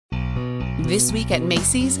This week at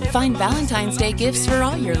Macy's, find Valentine's Day gifts for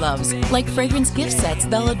all your loves, like fragrance gift sets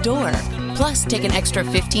they'll adore. Plus, take an extra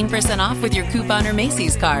 15% off with your coupon or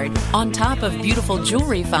Macy's card, on top of beautiful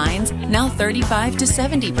jewelry finds, now 35 to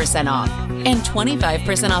 70% off, and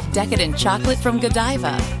 25% off decadent chocolate from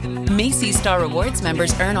Godiva. Macy's Star Rewards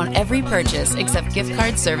members earn on every purchase except gift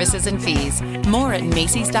card services and fees. More at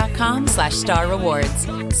Macys.com/Star Rewards.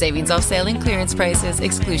 Savings off sale and clearance prices.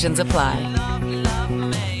 Exclusions apply.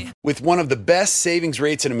 With one of the best savings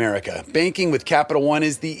rates in America, banking with Capital One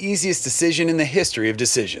is the easiest decision in the history of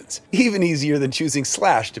decisions. Even easier than choosing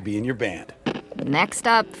Slash to be in your band. Next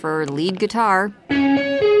up for lead guitar.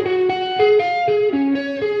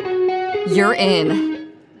 You're in.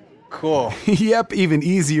 Cool. Yep, even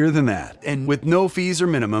easier than that. And with no fees or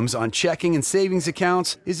minimums on checking and savings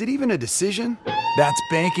accounts, is it even a decision? That's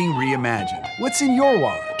banking reimagined. What's in your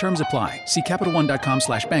wallet? Terms apply. See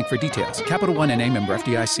CapitalOne.com/bank for details. Capital One N.A. member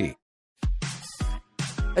FDIC.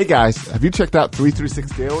 Hey guys, have you checked out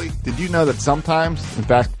 336 Daily? Did you know that sometimes, in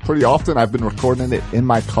fact, pretty often, I've been recording it in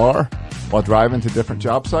my car while driving to different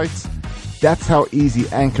job sites? That's how easy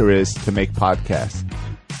Anchor is to make podcasts.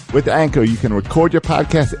 With Anchor, you can record your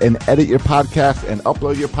podcast and edit your podcast and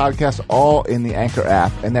upload your podcast all in the Anchor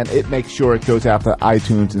app, and then it makes sure it goes out to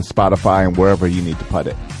iTunes and Spotify and wherever you need to put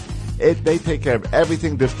it. They take care of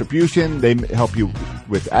everything distribution. They help you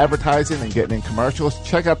with advertising and getting in commercials.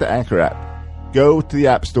 Check out the Anchor app. Go to the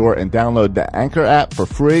App Store and download the Anchor app for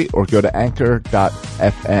free, or go to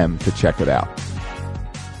anchor.fm to check it out.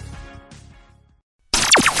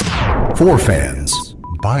 For fans,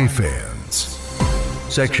 by fans.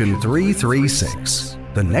 Section 336,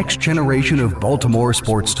 the next generation of Baltimore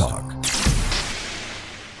sports talk.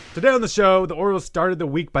 Today on the show, the Orioles started the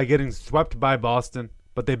week by getting swept by Boston,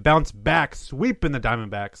 but they bounced back, sweeping the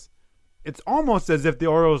Diamondbacks. It's almost as if the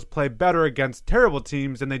Orioles play better against terrible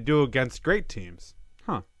teams than they do against great teams.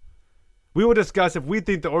 We will discuss if we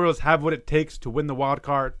think the Orioles have what it takes to win the wild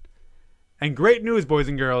card. And great news, boys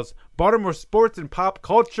and girls. Baltimore sports and pop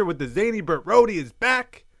culture with the zany Burt Rhodey is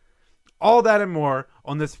back. All that and more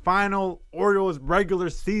on this final Orioles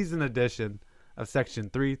regular season edition of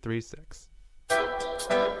Section 336.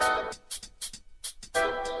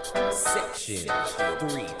 Section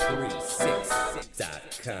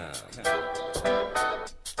 336.com.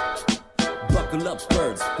 Buckle up,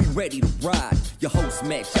 birds, be ready to ride. Your host,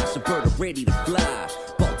 Max Joshua Bird, are ready to fly.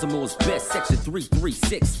 Baltimore's best, Section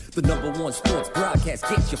 336, the #1 sports broadcast.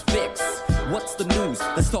 Get your fix. What's the news?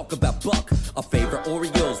 Let's talk about Buck, our favorite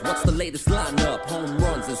Orioles. What's the latest lineup? Home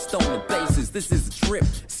runs and stolen bases. This is a trip.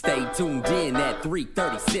 Stay tuned in at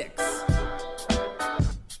 336.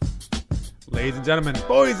 Ladies and gentlemen,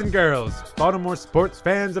 boys and girls, Baltimore sports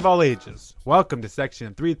fans of all ages, welcome to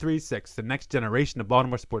Section 336, the next generation of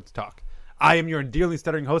Baltimore sports talk. I am your endearingly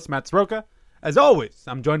stuttering host, Matt Soroka. As always,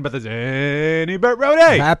 I'm joined by the zany Burt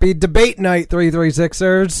Rhodey. Happy debate night,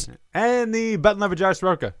 336ers. And the button lover, Josh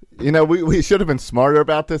Soroka. You know, we should have been smarter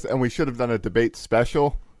about this, and we should have done a debate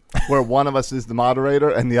special where one of us is the moderator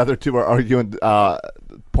and the other two are arguing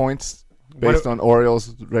points based on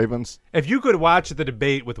Orioles, Ravens. If you could watch the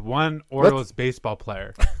debate with one Orioles baseball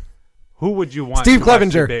player, who would you want? Steve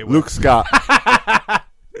Clevenger. Luke Scott.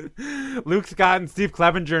 Luke Scott and Steve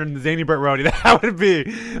Clevenger and Zany Burt Rhodey.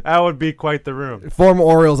 That would be quite the room. Former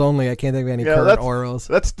Orioles only. I can't think of any current Orioles.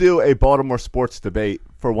 Let's do a Baltimore sports debate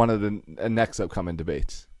for one of the next upcoming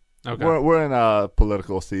debates. Okay. We're in a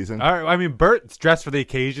political season. All right. I mean, Burt's dressed for the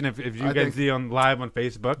occasion. If you guys see on live on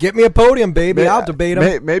Facebook, get me a podium, baby. I'll debate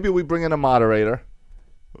him. Maybe we bring in a moderator,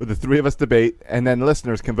 with the three of us debate, and then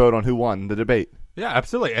listeners can vote on who won the debate. Yeah,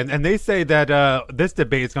 absolutely. And they say that this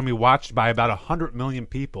debate is going to be watched by about 100 million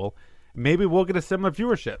people. Maybe we'll get a similar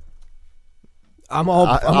viewership. I'm all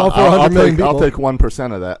for 100 million people. I'll take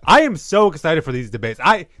 1% of that. I am so excited for these debates.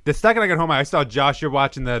 The second I got home, I saw Josh, you're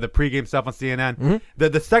watching the pregame stuff on CNN. Mm-hmm.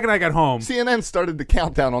 The second I got home. CNN started the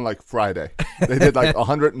countdown on like Friday. They did like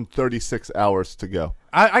 136 hours to go.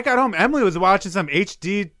 I got home. Emily was watching some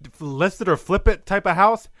HD List It or Flip It type of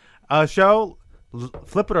house show.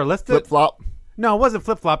 Flip It or List It? Flip Flop. No, it wasn't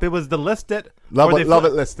Flip Flop. It was the List It. Love it,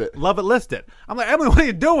 List It. Love It, List It. I'm like, Emily, what are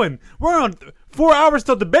you doing? We're on 4 hours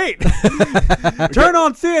till debate. Turn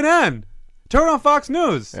on CNN. Turn on Fox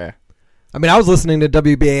News. Yeah. I mean, I was listening to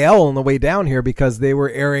WBAL on the way down here because they were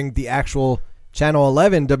airing the actual Channel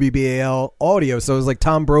 11 WBAL audio. So it was like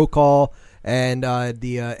Tom Brokaw and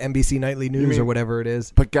the NBC Nightly News or whatever it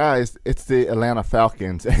is. But guys, it's the Atlanta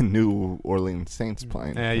Falcons and New Orleans Saints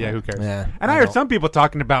playing. Yeah, who cares? Yeah, and I heard some people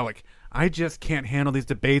talking about like, I just can't handle these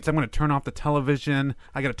debates. I'm going to turn off the television.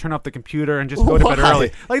 I got to turn off the computer and just go to bed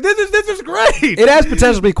early. Like this is great. It has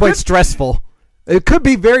potential to be quite stressful. It could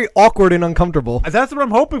be very awkward and uncomfortable. That's what I'm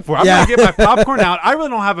hoping for. I'm Yeah. going to get my popcorn out. I really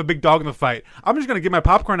don't have a big dog in the fight. I'm just going to get my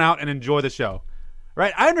popcorn out and enjoy the show.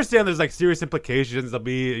 Right? I understand there's like serious implications. There'll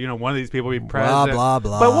be, one of these people will be president. blah,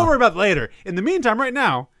 blah. But we'll worry about that later. In the meantime, right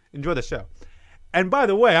now, enjoy the show. And by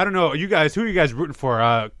the way, I don't know, who are you guys rooting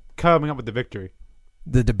for coming up with the victory?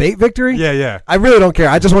 The debate victory? Yeah. I really don't care.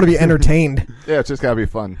 I just want to be entertained. Yeah, it's just gotta be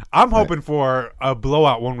fun. I'm hoping for a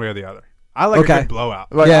blowout one way or the other. I like a good blowout.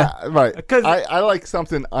 Right, Yeah. right. 'Cause- I like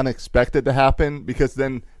something unexpected to happen because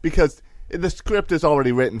the script is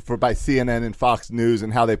already written by CNN and Fox News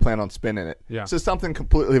and how they plan on spinning it. Yeah. So something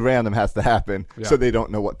completely random has to happen so they don't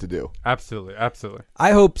know what to do. Absolutely.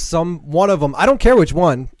 I hope one of them, I don't care which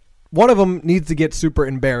one of them needs to get super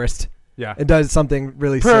embarrassed. Yeah. And does something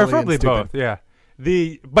really silly and Preferably stupid. both, yeah.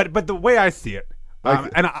 But the way I see it,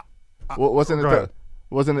 and Wasn't go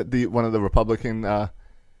it one of the Republican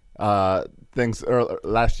things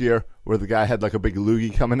last year where the guy had like a big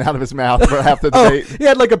loogie coming out of his mouth for half the debate? He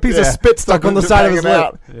had like a piece of spit stuck on the Just side of his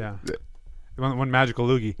hanging lip. out. yeah, one magical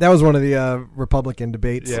loogie. That was one of the Republican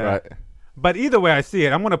debates. Yeah. Right. But either way I see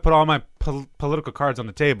it, I'm going to put all my political cards on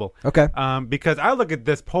the table. Okay. Because I look at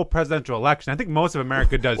this whole presidential election. I think most of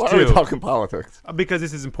America does Why too. are we talking politics? Because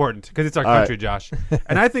this is important. Because it's our All country, right. Josh.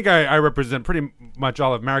 And I think I represent pretty much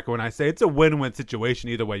all of America when I say it's a win-win situation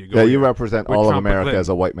either way you go. Yeah, you here. represent With all of Trump or America Clinton. as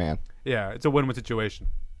a white man. Yeah, it's a win-win situation.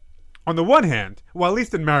 On the one hand, well, at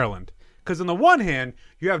least in Maryland, because on the one hand,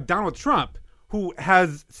 you have Donald Trump, who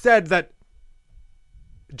has said that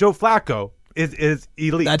Joe Flacco is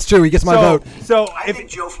elite. That's true. He gets my vote. So I think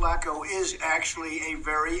Joe Flacco is actually a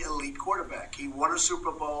very elite quarterback. He won a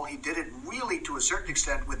Super Bowl. He did it really to a certain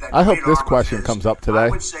extent with that. I hope great this arm of question his. comes up today.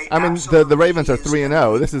 would say I mean, the absolutely Ravens are he is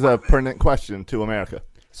 3-0. This is a quarterback. pertinent question to America.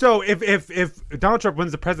 So if Donald Trump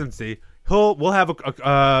wins the presidency, we'll have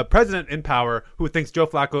a president in power who thinks Joe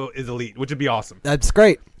Flacco is elite, which would be awesome. That's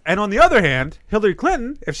great. And on the other hand, Hillary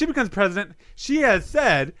Clinton, if she becomes president, she has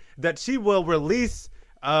said that she will release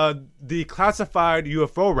the classified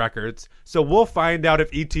UFO records, so we'll find out if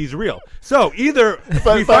ET's real. So either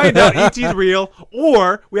we find out ET's real,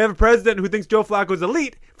 or we have a president who thinks Joe Flacco's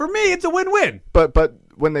elite. For me, it's a win-win. But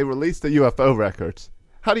when they release the UFO records,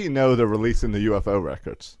 how do you know they're releasing the UFO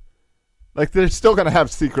records? Like, they're still going to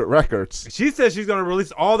have secret records. She says she's going to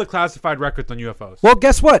release all the classified records on UFOs. Well,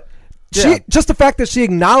 guess what? Yeah. Just the fact that she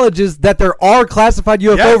acknowledges that there are classified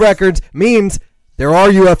UFO Yes. records means there are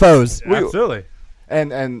UFOs. Absolutely.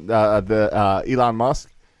 And Elon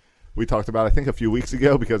Musk, we talked about, I think, a few weeks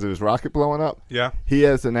ago because of his rocket blowing up. Yeah. He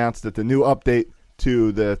has announced that the new update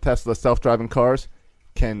to the Tesla self-driving cars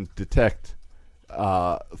can detect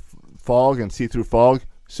fog and see-through fog.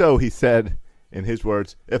 So he said, in his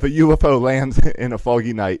words, if a UFO lands in a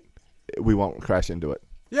foggy night, we won't crash into it.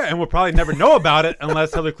 Yeah, and we'll probably never know about it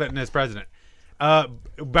unless Hillary Clinton is president.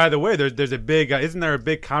 By the way, there's a big isn't there a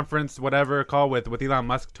big conference, whatever, call with Elon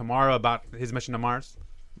Musk tomorrow about his mission to Mars?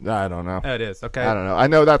 I don't know. It is, okay. I don't know. I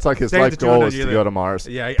know that's like his Same life to goal 200 is to years. go to Mars.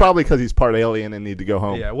 Yeah, Probably because he's part alien and need to go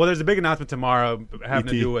home. Yeah, well, there's a big announcement tomorrow having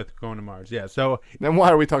to ET. do with going to Mars. Yeah, so Then why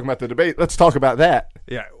are we talking about the debate? Let's talk about that.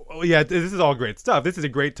 yeah, this is all great stuff. This is a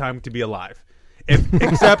great time to be alive,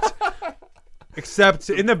 except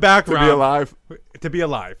in the background To be alive. To be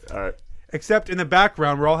alive. All right. Except in the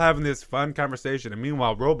background, we're all having this fun conversation, and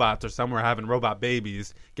meanwhile, robots are somewhere having robot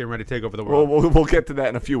babies getting ready to take over the world. We'll get to that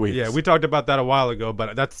in a few weeks. Yeah, we talked about that a while ago,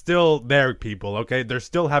 but that's still there, people, okay? They're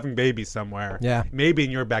still having babies somewhere. Yeah. Maybe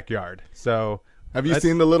in your backyard. So Have you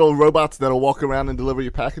seen the little robots that'll walk around and deliver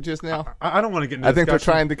your packages now? I don't want to get into I think they're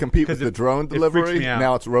discussion trying to compete with 'cause the drone it freaks delivery. me out.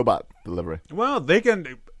 Now it's robot delivery. Well, they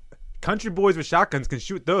can... Country boys with shotguns can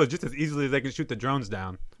shoot those just as easily as they can shoot the drones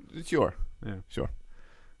down. Sure. Yeah. Sure.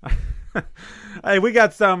 Hey, we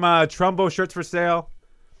got some Trumbo shirts for sale.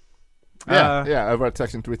 Yeah, over at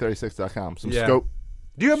section336.com. Some Yeah. scope.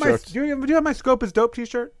 Do you have shirts. do you have my Scope is Dope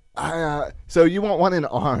t-shirt? So you want one in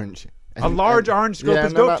orange. A large orange Scope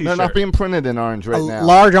is Dope They're not t-shirt. being printed in orange right now.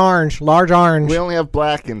 Large orange. We only have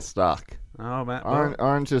black in stock. Oh, man.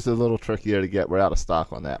 Orange is a little trickier to get. We're out of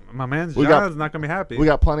stock on that. My man's We John's got- not going to be happy. We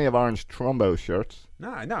got plenty of orange Trumbo shirts.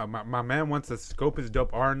 No. My man wants a Scope is Dope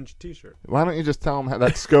orange t-shirt. Why don't you just tell him how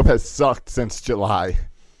that scope has sucked since July?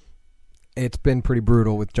 It's been pretty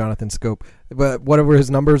brutal with Jonathan Scope. But whatever his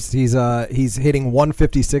numbers, he's hitting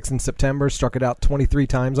 156 in September, struck it out 23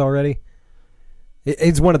 times already.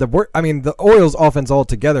 It's one of the worst. I mean, the Orioles offense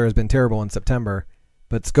altogether has been terrible in September,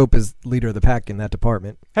 but Scope is leader of the pack in that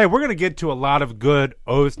department. Hey, we're going to get to a lot of good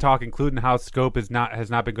O's talk, including how Scope has not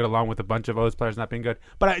been good, along with a bunch of O's players not being good.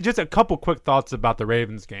 But just a couple quick thoughts about the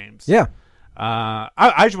Ravens games. Yeah. I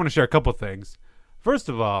just want to share a couple things. First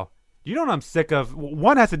of all, You know what I'm sick of?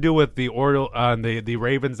 One has to do with the the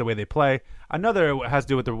Ravens, the way they play. Another has to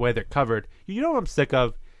do with the way they're covered. You know what I'm sick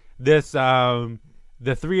of? This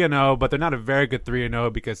the 3-0, but they're not a very good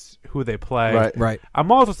 3-0 because who they play. Right.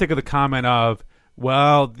 I'm also sick of the comment of,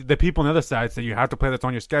 well, the people on the other side say you have to play that's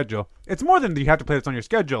on your schedule. It's more than you have to play that's on your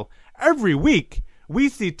schedule. Every week, we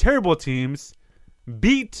see terrible teams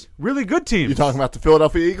beat really good teams. You talking about the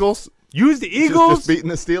Philadelphia Eagles? Use the Eagles. Just beating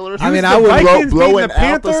the Steelers? I mean, the I would Vikings blowing beating the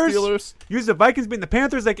out the Panthers. Steelers. Use the Vikings beating the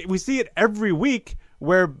Panthers. Like, we see it every week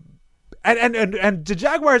where and the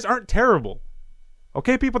Jaguars aren't terrible.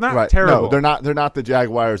 Okay, people, they're not terrible. No, they're not the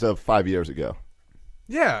Jaguars of 5 years ago.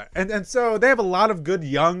 Yeah, and so they have a lot of good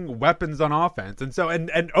young weapons on offense. And so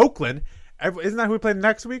and Oakland, isn't that who we play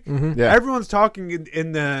next week? Mm-hmm. Yeah. Everyone's talking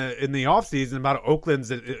in the offseason about Oakland's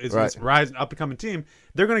this rising up and coming team.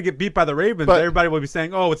 They're going to get beat by the Ravens. But everybody will be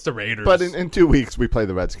saying, "Oh, it's the Raiders." But in 2 weeks we play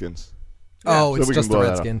the Redskins. Oh, So it's we just can the blow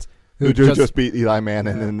that up. Redskins. Who just beat Eli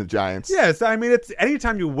Manning and the Giants. Yes, I mean, it's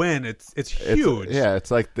anytime you win, it's huge.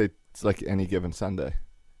 It's like any given Sunday.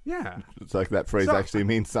 Yeah. It's like that phrase actually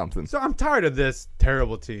means something. So I'm tired of this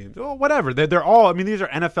terrible team. Well, whatever. They're all. I mean, these are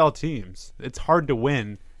NFL teams. It's hard to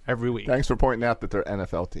win every week. Thanks for pointing out that they're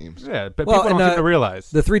NFL teams. Yeah, but people don't seem to realize.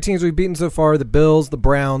 The 3 teams we've beaten so far, the Bills, the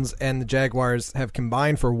Browns, and the Jaguars, have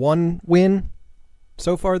combined for 1 win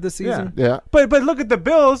so far this season. Yeah. But look at the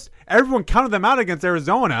Bills. Everyone counted them out against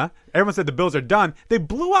Arizona. Everyone said the Bills are done. They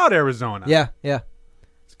blew out Arizona. Yeah.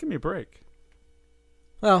 Just give me a break.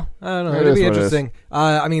 Well, I don't know. It It'll is be what it interesting.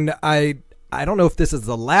 I mean, I don't know if this is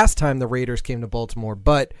the last time the Raiders came to Baltimore,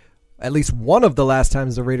 but at least one of the last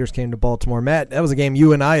times the Raiders came to Baltimore. Matt, that was a game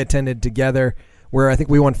you and I attended together where I think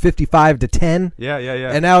we won 55-10. Yeah.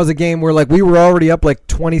 And that was a game where we were already up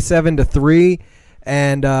 27-3,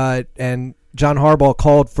 and John Harbaugh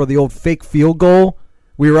called for the old fake field goal.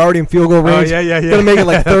 We were already in field goal range. Yeah. Going to make it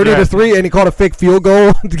 30-3, and he called a fake field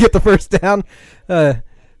goal to get the first down.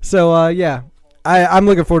 I'm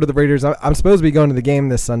looking forward to the Raiders. I'm supposed to be going to the game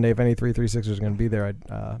this Sunday. If any 336ers are going to be there,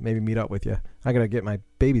 I'd maybe meet up with you. I got to get my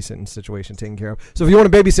babysitting situation taken care of. So if you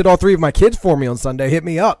want to babysit all 3 of my kids for me on Sunday, hit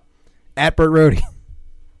me up at Burt Rohde.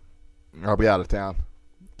 I'll be out of town.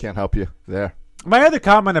 Can't help you there. My other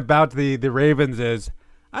comment about the Ravens is,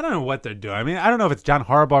 I don't know what they're doing. I mean, I don't know if it's John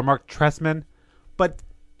Harbaugh or Mark Trestman, but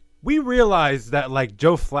we realize that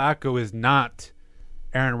Joe Flacco is not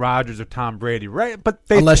Aaron Rodgers or Tom Brady, right? But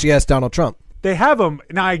unless you ask Donald Trump. They have him.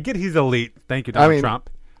 Now, I get he's elite. Thank you, Donald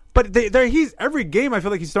Trump. But he's every game, I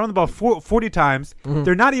feel like he's throwing the ball 40 times. Mm-hmm.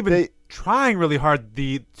 They're not even trying really hard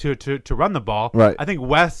to run the ball. Right. I think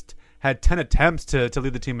West had 10 attempts to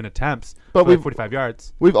lead the team in attempts, but for 45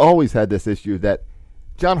 yards. We've always had this issue that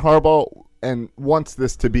John Harbaugh wants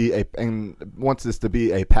this to be a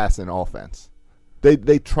passing offense.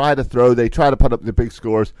 They try to throw. They try to put up the big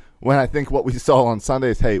scores. When I think what we saw on Sunday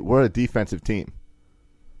is, hey, we're a defensive team.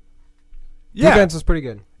 Yeah. Defense was pretty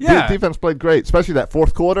good. Yeah. Defense played great, especially that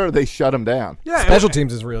fourth quarter. They shut them down. Yeah. Special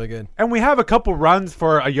teams is really good. And we have a couple runs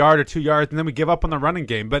for a yard or 2 yards, and then we give up on the running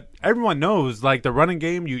game. But everyone knows, the running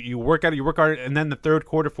game, you work at it, you work hard, and then the third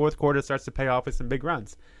quarter, fourth quarter starts to pay off with some big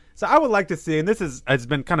runs. So I would like to see, and this has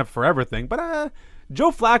been kind of forever thing, but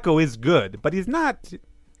Joe Flacco is good, but he's not.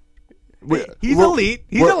 He's elite.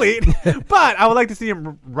 He's elite. But I would like to see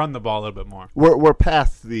him run the ball a little bit more. We're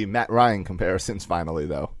past the Matt Ryan comparisons finally,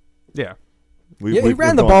 though. Yeah. He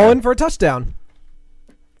ran the ball in for a touchdown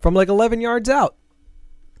from 11 yards out.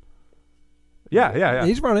 Yeah.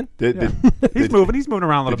 He's running. He's moving. He's moving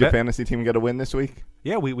around a little bit. Did your fantasy team get a win this week?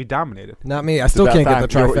 Yeah, we dominated. Not me. I still can't get the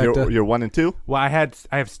trifecta. You're 1-2. Well, I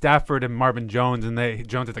have Stafford and Marvin Jones, and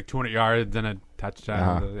Jones had 200 yards and a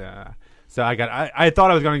touchdown. Uh-huh. Yeah. So I thought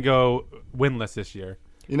I was going to go winless this year.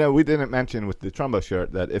 We didn't mention with the Trumbo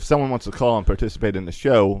shirt that if someone wants to call and participate in the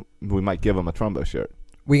show, we might give them a Trumbo shirt.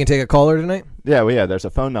 We can take a caller tonight? Yeah. There's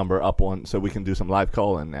a phone number up on, so we can do some live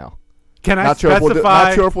call-in now. Can I not specify?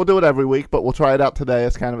 Not sure if we'll do it every week, but we'll try it out today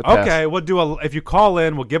as kind of a test. Okay, we'll do if you call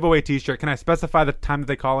in, we'll give away a T-shirt. Can I specify the time that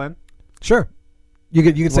they call in? Sure. You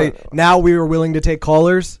can say, now we are willing to take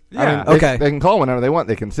callers? Yeah. Okay. They can call whenever they want.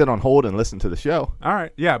 They can sit on hold and listen to the show. All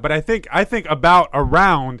right. Yeah, but I think about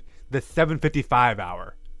around the 7:55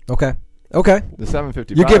 hour. Okay. The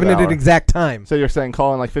 7:55 You're giving hour. it an exact time. So you're saying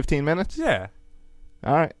call in 15 minutes? Yeah.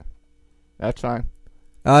 All right. That's fine.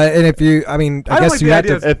 And if you, I guess you have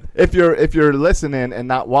to. If you're listening and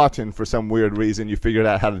not watching for some weird reason, you figured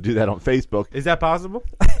out how to do that on Facebook. Is that possible?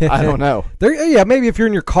 I don't know. Maybe if you're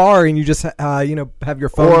in your car and you just have your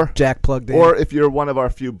phone jack plugged in. Or if you're one of our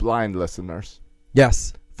few blind listeners.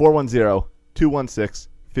 Yes.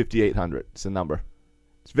 410-216-5800. It's the number.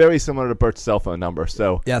 It's very similar to Bert's cell phone number.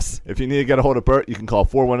 So Yes. if you need to get a hold of Bert, you can call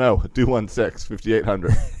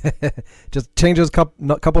 410-216-5800. Just change those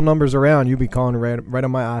couple numbers around. You'll be calling right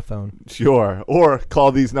on my iPhone. Sure. Or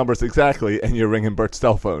call these numbers exactly, and you're ringing Bert's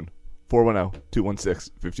cell phone.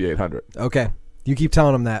 410-216-5800. Okay. You keep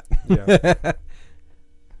telling them that. Yeah.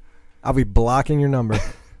 I'll be blocking your number.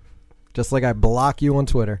 Just like I block you on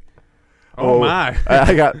Twitter. Oh my!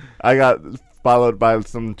 I got followed by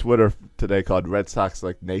some Twitter today called Red Sox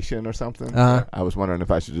Nation or something. I was wondering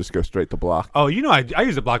if I should just go straight to block. Oh, I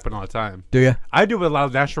use the block button all the time. Do you? I do with a lot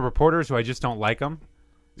of national reporters who I just don't like them,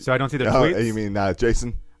 so I don't see their tweets. You mean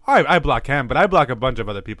Jason? I block him, but I block a bunch of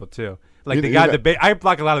other people too. Like I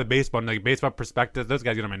block a lot of the baseball, baseball perspectives. Those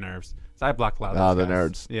guys get on my nerves, so I block a lot of those the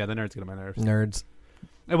guys. nerds. Yeah, the nerds get on my nerves. Nerds.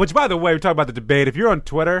 Which, by the way, we talk about the debate. If you're on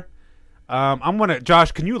Twitter,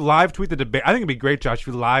 Josh, can you live tweet the debate? I think it'd be great, Josh, if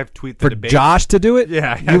you live tweet the debate. For Josh to do it?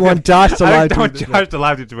 Yeah. You want Josh to live tweet? I want Josh to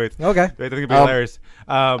live tweet. Okay. I think it'd be hilarious.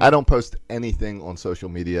 I don't post anything on social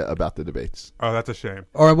media about the debates. Oh, that's a shame.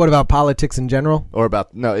 Or what about politics in general? Or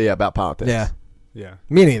about politics. Yeah. Yeah.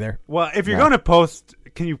 Me neither. Well, if you're going to post,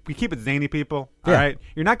 can you keep it zany, people? All Yeah. right?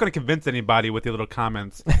 You're not going to convince anybody with your little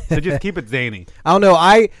comments, so just keep it zany. I don't know.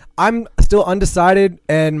 I'm still undecided,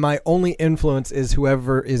 and my only influence is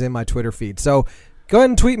whoever is in my Twitter feed. So go ahead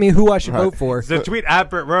and tweet me who I should vote for. So tweet at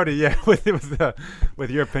Bert Rody, with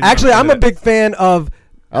your opinion. Actually, I'm a big fan of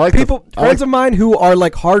friends of mine who are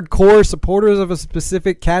hardcore supporters of a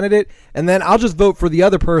specific candidate, and then I'll just vote for the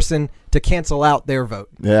other person to cancel out their vote.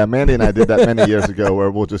 Yeah, Mandy and I did that many years ago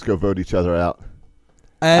where we'll just go vote each other out.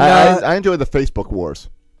 And I enjoy the Facebook wars.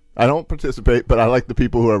 I don't participate, but I like the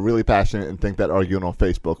people who are really passionate and think that arguing on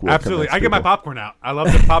Facebook will Absolutely. convince I get my people. popcorn out. I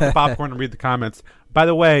love to pop the popcorn and read the comments. By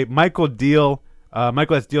the way, Michael S. Deal Jr. on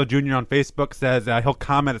Facebook says he'll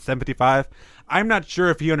comment at 7:55. I'm not sure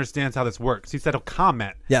if he understands how this works. He said he'll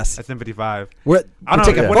comment at 7:55. We're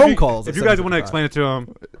taking phone calls. If you guys want to explain it to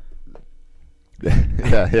him.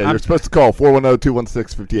 Yeah. You're supposed to call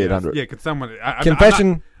 410-216-5800. Yeah, could someone...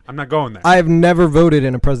 Confession. I'm not going there. I have never voted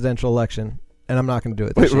in a presidential election, and I'm not going to do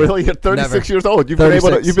it this Wait, year. really? You're 36 Never. years old. You've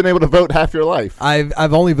 36. been able to vote half your life. I've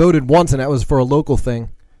only voted once, and that was for a local thing.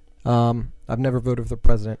 I've never voted for the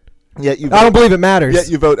president. I don't believe it matters. Yet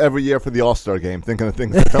you vote every year for the All-Star game, thinking of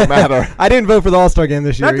things that don't matter. I didn't vote for the All-Star game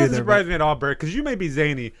this year That doesn't either. surprise me at all, Bert, because you may be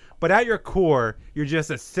zany, but at your core, you're just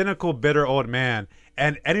a cynical, bitter old man.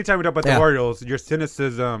 And anytime we talk about the Orioles, your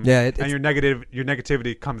cynicism and your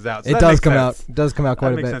negativity comes out. So it does come out. It does come out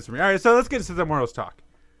quite a bit. That makes sense for me. All right, so let's get into some Orioles talk.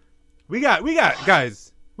 We got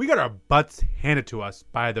our butts handed to us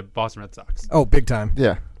by the Boston Red Sox. Oh, big time.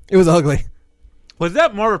 Yeah. It was ugly. Was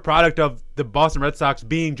that more of a product of the Boston Red Sox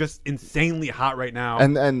being just insanely hot right now?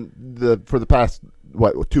 And for the past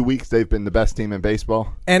 2 weeks, they've been the best team in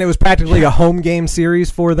baseball. And it was practically a home game series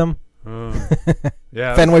for them.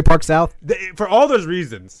 Yeah, Fenway Park South. For all those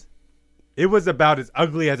reasons, it was about as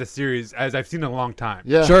ugly as a series as I've seen in a long time.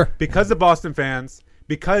 Yeah, sure. Because of Boston fans,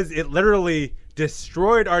 because it literally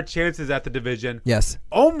destroyed our chances at the division. Yes.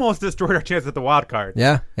 Almost destroyed our chances at the wild card.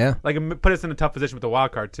 Yeah. Like it put us in a tough position with the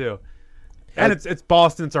wild card too. And it's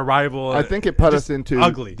Boston, it's our rival. I think it put us into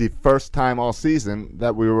ugly. The first time all season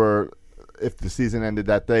that we were, if the season ended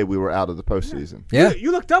that day, we were out of the postseason. Yeah.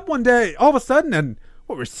 You looked up one day, all of a sudden, and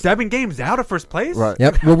we're 7 games out of first place? Right.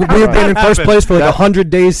 Yep. We've been in first place for 100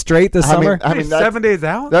 days straight this summer. I mean 7 days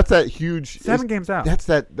out? That's that huge. 7 games out.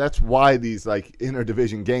 That's why these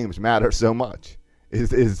interdivision games matter so much.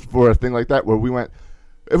 Is for a thing like that where we went.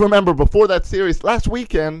 Remember before that series last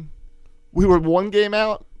weekend, we were 1 game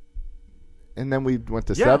out. And then we went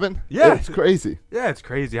to 7? Yeah. It's crazy. Yeah, it's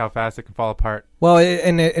crazy how fast it can fall apart. Well,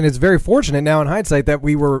 and it's very fortunate now in hindsight that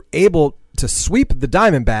we were able to sweep the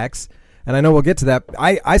Diamondbacks. And I know we'll get to that.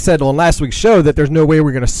 I said on last week's show that there's no way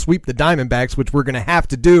we're going to sweep the Diamondbacks, which we're going to have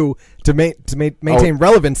to do to maintain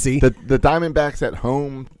relevancy. The Diamondbacks at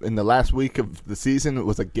home in the last week of the season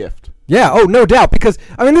was a gift. Yeah, no doubt. Because,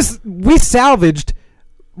 we salvaged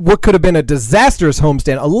what could have been a disastrous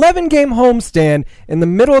homestand, 11-game homestand in the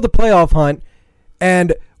middle of the playoff hunt,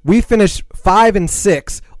 and we finished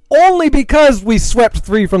 5-6 only because we swept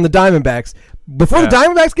 3 from the Diamondbacks. Before the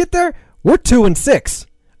Diamondbacks get there, we're 2-6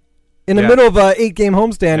 in the middle of a 8-game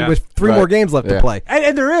homestand with 3 more games left to play.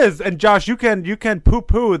 And there is, and Josh, you can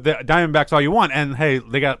poo-poo the Diamondbacks all you want, and hey,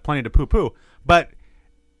 they got plenty to poo-poo, but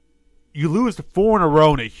you lose 4 in a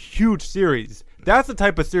row in a huge series. That's the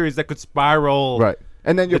type of series that could spiral. Right.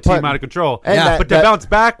 And then you're the team out of control. And but to bounce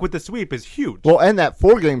back with the sweep is huge. Well, and that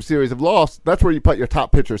 4-game series of loss, that's where you put your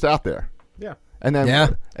top pitchers out there. Yeah. And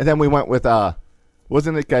then we went with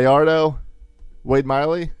wasn't it Gallardo Wade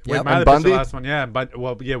Miley, Wade Miley and pitched the Bundy. last one,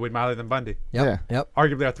 yeah. Wade Miley then Bundy. Yep.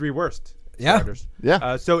 Arguably our 3 worst Yeah. starters.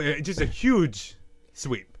 Yeah. So just a huge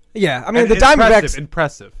sweep. Yeah, I mean, And the Diamondbacks.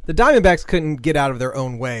 Impressive. The Diamondbacks couldn't get out of their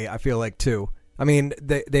own way, I feel like, too. I mean,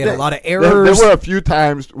 they had a lot of There errors. were a few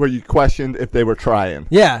times where you questioned if they were trying.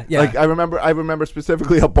 Yeah. Like I remember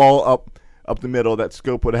specifically a ball up the middle that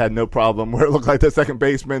Scope would have had no problem, where it looked like the second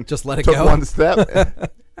baseman just let it took go. one step.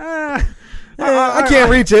 I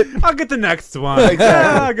can't reach it. I'll get the next one. Exactly.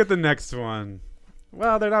 I'll get the next one.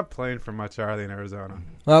 Well, they're not playing for much, are they, in Arizona?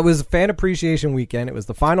 Well, it was Fan Appreciation Weekend. It was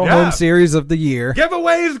the final Yeah. home series of the year.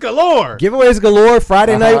 Giveaways galore. Giveaways galore.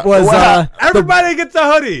 Friday night was Everybody gets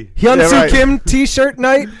a hoodie. Hyun-Soo Kim T-shirt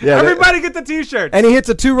night. Yeah, Everybody gets a T-shirt. And he hits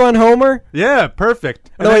a 2-run homer. Yeah, perfect.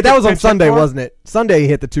 No, wait, that was on Sunday, wasn't it? Sunday he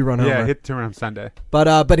hit the 2-run homer. Yeah, hit 2-run Sunday.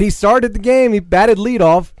 But he started the game. He batted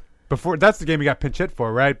leadoff. Before that's the game he got pinch hit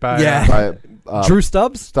for, right? Yeah. Drew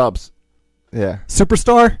Stubbs. Stubbs. Yeah.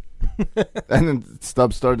 Superstar. And then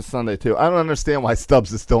Stubbs started Sunday too. I don't understand why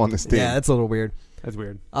Stubbs is still on this team. Yeah, that's a little weird. That's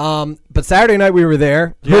weird. But Saturday night we were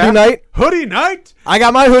there. Yeah? Hoodie night. Hoodie night. I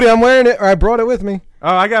got my hoodie. I'm wearing it, or I brought it with me.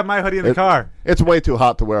 Oh, I got my hoodie in the car. It's way too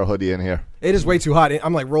hot to wear a hoodie in here. It is way too hot.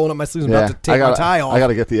 I'm like rolling up my sleeves. I'm about to take my tie off. I got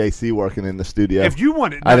to get the AC working in the studio. If you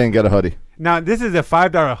want it, I didn't get a hoodie. Now this is a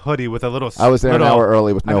 $5 hoodie with a little. I was there an hour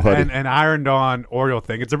early with no hoodie. An ironed-on Oriole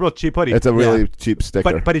thing. It's a real cheap hoodie. It's a really cheap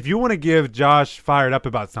sticker. But if you want to give Josh fired up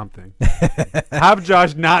about something, have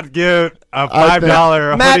Josh not give a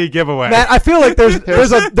 $5 hoodie giveaway. Matt, I feel like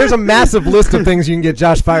there's a massive list of things you can get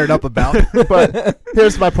Josh fired up about. But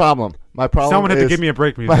here's my problem. Someone had to give me a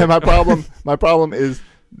break. My problem is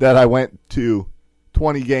that I went to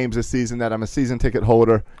 20 games this season, that I'm a season ticket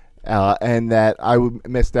holder, and that I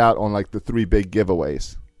missed out on like the 3 big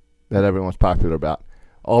giveaways that everyone's popular about.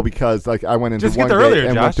 All because like I went into Just one get game there earlier,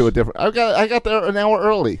 and Josh. went to a different. I got there an hour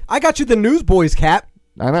early. I got you the Newsboys cap.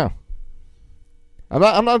 I know.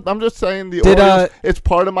 I'm just saying the Orioles. It's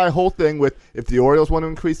part of my whole thing with if the Orioles want to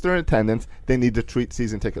increase their attendance, they need to treat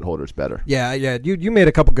season ticket holders better. Yeah. You made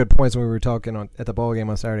a couple good points when we were talking at the ball game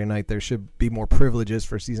on Saturday night. There should be more privileges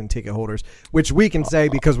for season ticket holders, which we can say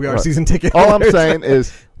because we are Right. season ticket All holders. I'm saying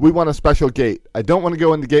is we want a special gate. I don't want to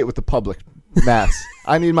go in the gate with the public mass.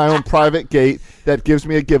 I need my own private gate that gives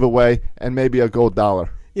me a giveaway and maybe a gold dollar.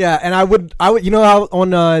 Yeah, and I would. You know how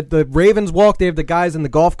on the Ravens walk they have the guys in the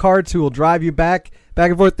golf carts who will drive you back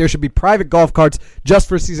and forth. There should be private golf carts just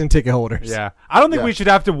for season ticket holders. Yeah, I don't think we should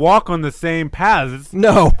have to walk on the same paths.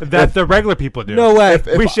 No, that the regular people do. No way.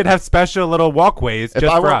 We should have special little walkways just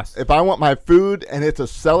for us. If I want my food and it's a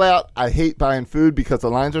sellout, I hate buying food because the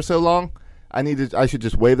lines are so long. I should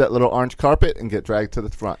just wave that little orange carpet and get dragged to the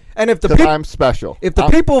front. And if I'm special. If the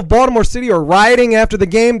people of Baltimore City are rioting after the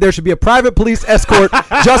game, there should be a private police escort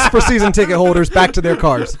just for season ticket holders back to their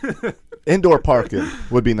cars. Indoor parking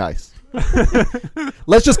would be nice.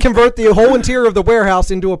 Let's just convert the whole interior of the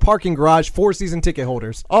warehouse into a parking garage for season ticket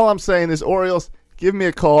holders. All I'm saying is, Orioles, give me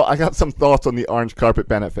a call. I got some thoughts on the orange carpet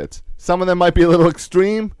benefits. Some of them might be a little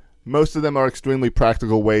extreme. Most of them are extremely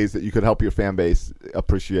practical ways that you could help your fan base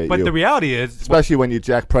appreciate But you. the reality is, especially when you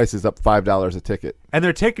jack prices up $5 a ticket. And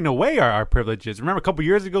they're taking away our privileges. Remember a couple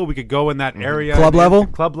years ago we could go in that area. Club level?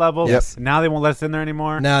 Club level. Yes. Now they won't let us in there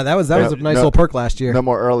anymore. No, that was a nice little perk last year. No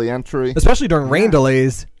more early entry. Especially during rain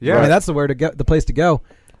delays. Yeah. I mean, that's the place to go.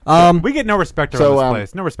 We get no respect around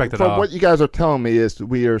this place. No respect at all. What you guys are telling me is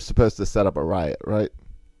we are supposed to set up a riot, right?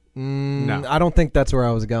 No. I don't think that's where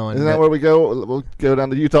I was going. Isn't that where we go? We'll go down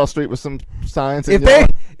to Utah Street with some signs.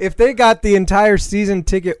 If they got the entire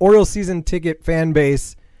Orioles season ticket fan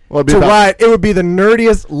base to riot, it would be the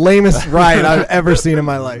nerdiest, lamest riot I've ever seen in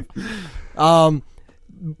my life.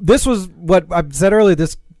 This was what I said earlier.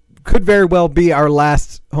 This could very well be our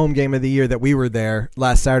last home game of the year that we were there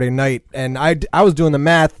last Saturday night, and I was doing the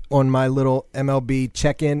math on my little MLB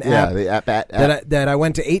check-in app. Yeah, the app. That I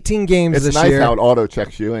went to 18 games it's this nice year. how it auto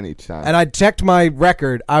checks you in each time. And I checked my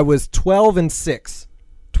record. I was 12-6.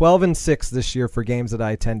 12-6 this year for games that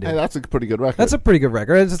I attended. Hey, that's a pretty good record. That's a pretty good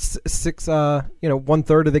record. It's 6,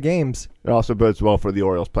 1/3 of the games. It also bodes well for the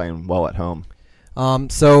Orioles playing well at home.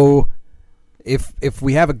 So if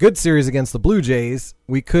we have a good series against the Blue Jays,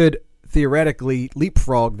 we could theoretically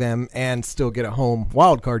leapfrog them and still get a home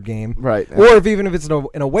wild card game. Right. Or even if it's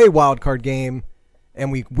an away wild card game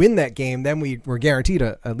and we win that game, then we're guaranteed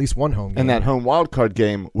at least one home game. And that home wild card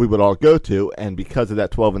game we would all go to, and because of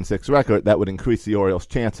that 12-6 record, that would increase the Orioles'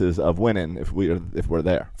 chances of winning if we're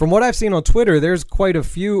there. From what I've seen on Twitter, there's quite a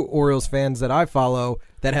few Orioles fans that I follow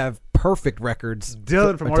that have perfect records.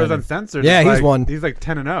 Dylan from Orioles Uncensored. Yeah, he's like, won. He's like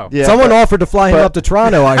 10-0. Yeah, Someone offered to fly him up to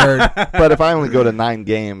Toronto, I heard. But if I only go to 9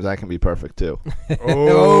 games, I can be perfect too.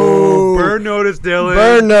 Oh, burn notice, Dylan.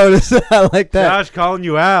 Burn notice. I like that. Josh calling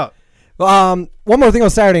you out. One more thing on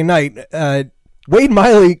Saturday night. Wade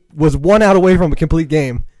Miley was 1 out away from a complete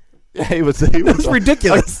game. Yeah, he was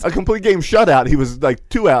ridiculous. A complete game shutout. He was like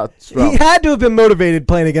 2 outs. He had to have been motivated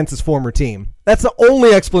playing against his former team. That's the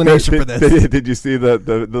only explanation for this. Did you see the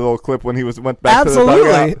little clip when he went back Absolutely. to the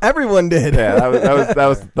dugout? Everyone did. Yeah, that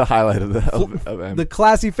was the highlight of him. The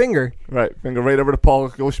classy finger. Right, finger right over to Paul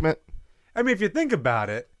Goldschmidt. I mean, if you think about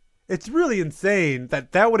it, it's really insane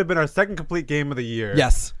that would have been our second complete game of the year.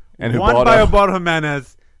 Yes. And one by Obaldo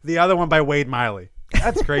Jimenez, the other one by Wade Miley.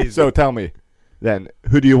 That's crazy. So tell me, then,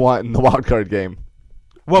 who do you want in the wild card game?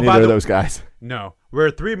 Well, neither of those guys. No. We're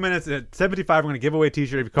at 3 minutes at 75. We're going to give away a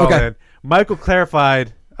T-shirt if you call in. Michael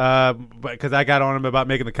clarified, because I got on him about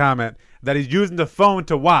making the comment, that he's using the phone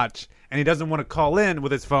to watch, and he doesn't want to call in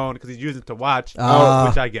with his phone because he's using it to watch, which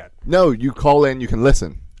I get. No, you call in, you can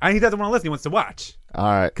listen. And he doesn't want to listen. He wants to watch. All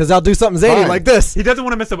right. Because I'll do something zany like this. He doesn't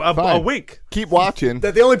want to miss a wink. Keep watching.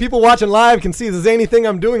 That the only people watching live can see the zany thing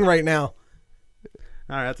I'm doing right now.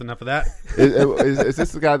 All right, that's enough of that. Is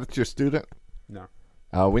this the guy that's your student?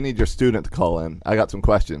 No. We need your student to call in. I got some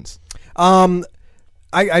questions. I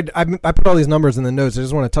put all these numbers in the notes. I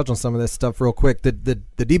just want to touch on some of this stuff real quick. The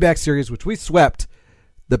D-back series, which we swept,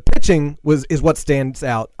 the pitching is what stands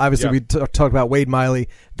out. Obviously, we talked about Wade Miley.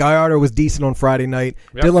 Gallardo was decent on Friday night.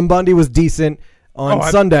 Yep. Dylan Bundy was decent on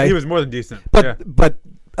Sunday. He was more than decent. But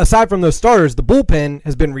aside from those starters, the bullpen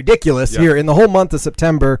has been ridiculous here in the whole month of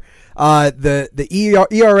September. The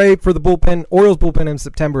ERA for the bullpen, Orioles bullpen in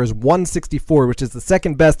September is 1.64, which is the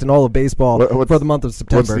second best in all of baseball for the month of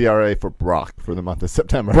September. What's the ERA for Brock for the month of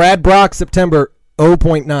September? Brad Brock, September,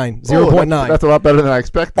 0.9. That's a lot better than I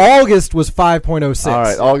expected. August was 5.06. All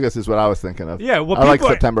right, August is what I was thinking of. Yeah, well, I like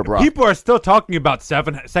September Brock. People are still talking about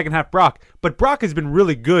second half Brock, but Brock has been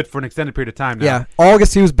really good for an extended period of time now. Yeah,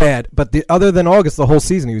 August he was bad, but other than August, the whole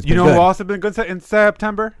season he was good. You know who also been good in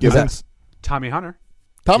September? Givens. Tommy Hunter.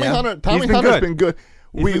 Tommy Hunter's been good.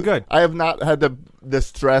 He's been good. I have not had the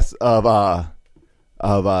stress of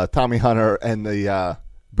Tommy Hunter and the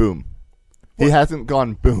boom. He hasn't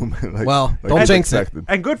gone boom. Don't jinx it.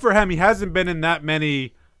 And good for him. He hasn't been in that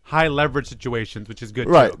many high leverage situations, which is good.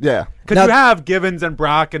 Right? Too. Yeah. Because you have Givens and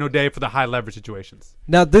Brock and O'Day for the high leverage situations.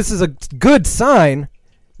 Now this is a good sign.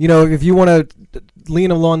 You know, if you want to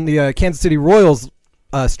lean along the Kansas City Royals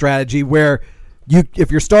strategy, where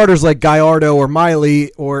if your starters like Gallardo or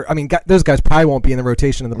Miley, those guys probably won't be in the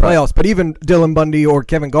rotation in the playoffs. But even Dylan Bundy or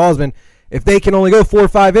Kevin Gausman, if they can only go 4 or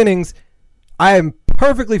 5 innings, I am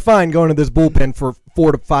perfectly fine going to this bullpen for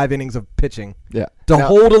 4 to 5 innings of pitching. Yeah. To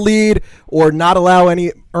hold a lead or not allow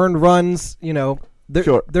any earned runs,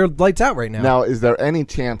 they're lights out right now. Now, is there any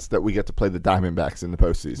chance that we get to play the Diamondbacks in the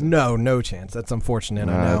postseason? No chance. That's unfortunate.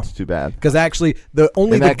 I know. That's too bad. Because actually, the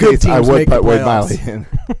good teams I would make the put Wade playoffs. Miley in.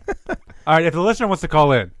 All right, if the listener wants to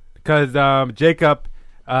call in, because Jacob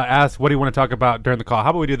asked what do you want to talk about during the call.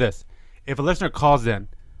 How about we do this? If a listener calls in,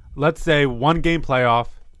 let's say 1-game playoff,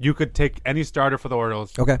 you could take any starter for the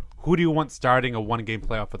Orioles. Okay. Who do you want starting a 1-game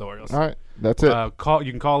playoff for the Orioles? All right, that's it.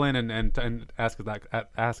 You can call in and ask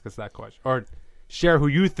us that question, or share who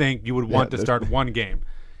you think you would want to start 1 game.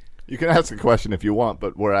 You can ask a question if you want,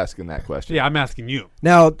 but we're asking that question. Yeah, I'm asking you.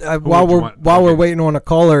 Now, while we're waiting on a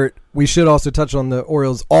caller, we should also touch on the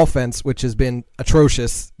Orioles' offense, which has been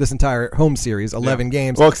atrocious this entire home series, 11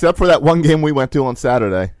 games. Well, except for that 1 game we went to on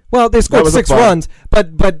Saturday. Well, they scored 6 runs, but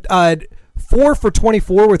 4 for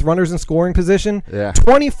 24 with runners in scoring position. Yeah.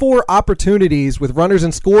 24 opportunities with runners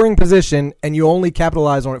in scoring position, and you only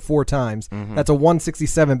capitalize on it 4 times. Mm-hmm. That's a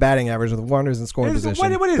 167 batting average with runners in scoring position.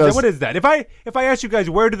 What is that? If I ask you guys,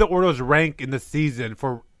 where do the Orioles rank in the season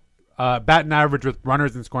for batting average with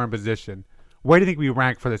runners in scoring position? Where do you think we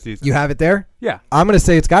rank for the season? You have it there? Yeah. I'm going to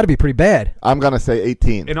say it's got to be pretty bad. I'm going to say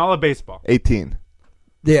 18. In all of baseball. 18.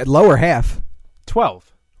 Yeah, lower half.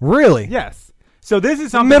 12. Really? Yes. So this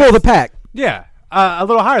is something middle of the pack. Yeah, a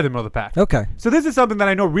little higher than middle of the pack. Okay. So this is something that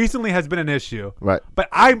I know recently has been an issue. Right. But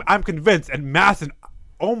I'm convinced, and Masson,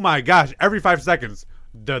 oh my gosh, every 5 seconds,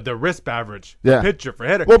 the RISP average, pitcher for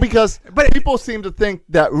hitter. Well, because people seem to think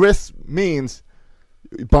that RISP means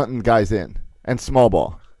bunting guys in and small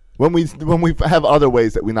ball. When we have other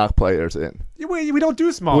ways that we knock players in. We don't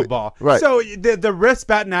do small ball. Right. So the RISP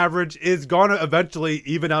batting average is going to eventually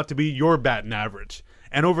even out to be your batting average.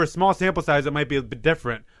 And over a small sample size, it might be a bit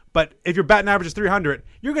different. But if your batting average is 300,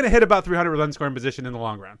 you're going to hit about 300 with unscoring position in the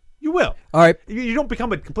long run. You You will. All right. You don't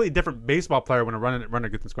become a completely different baseball player when a runner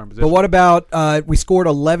gets in scoring position. But what about we scored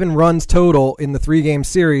 11 runs total in the 3-game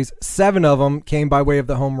series. 7 of them came by way of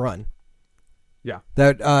the home run. Yeah.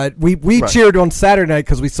 That we cheered on Saturday night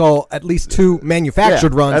because we saw at least 2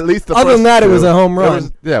 manufactured runs. At least other than that, it was a home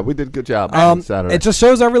run. We did a good job on Saturday. It just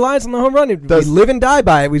shows our reliance on the home run. We live and die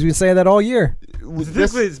by it. We've been saying that all year.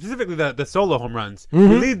 Specifically the solo home runs. Mm-hmm.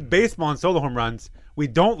 We lead baseball in solo home runs. We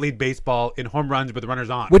don't lead baseball in home runs with the runners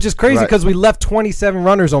on. Which is crazy because we left 27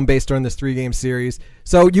 runners on base during this 3-game series.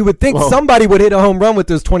 So you would think somebody would hit a home run with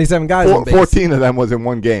those 27 guys on base. 14 of them was in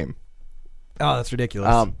one game. Oh, that's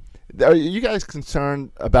ridiculous. Are you guys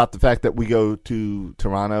concerned about the fact that we go to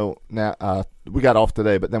Toronto now? We got off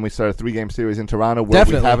today, but then we started a 3-game series in Toronto where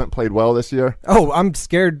we haven't played well this year. Oh, I'm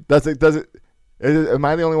scared. Am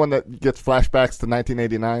I the only one that gets flashbacks to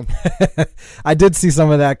 1989? I did see some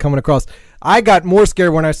of that coming across. I got more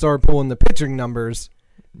scared when I started pulling the pitching numbers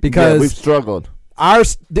because we've struggled.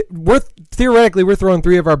 We're throwing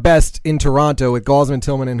 3 of our best in Toronto with Gausman,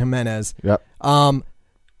 Tillman, and Jimenez. Yep.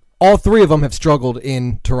 All 3 of them have struggled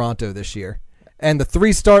in Toronto this year. And the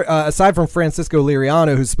 3 start, aside from Francisco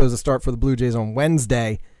Liriano, who's supposed to start for the Blue Jays on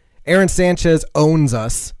Wednesday, Aaron Sanchez owns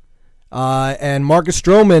us. And Marcus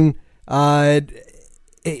Stroman,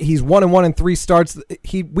 he's 1-1 in 3 starts.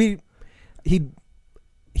 He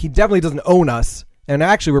definitely doesn't own us. And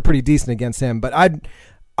actually, we're pretty decent against him. But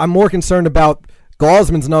I'm more concerned about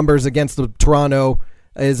Gausman's numbers against the Toronto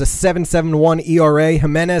is a 7.71 ERA.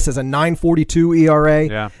 Jimenez has a 9.42 ERA.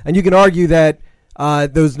 Yeah. And you can argue that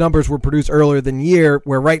those numbers were produced earlier than the year,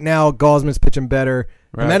 where right now Gausman's pitching better.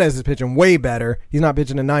 Right. Jimenez is pitching way better. He's not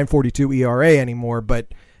pitching a 9.42 ERA anymore.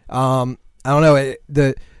 But I don't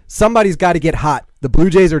know. Somebody's got to get hot. The Blue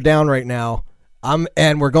Jays are down right now.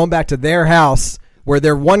 And we're going back to their house, where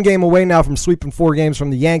they're 1 game away now from sweeping 4 games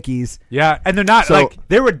from the Yankees. Yeah, and they're not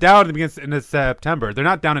they were down in September. They're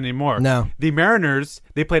not down anymore. No. The Mariners,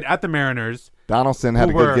 they played at the Mariners. Donaldson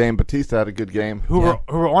had a good game. Batista had a good game. Who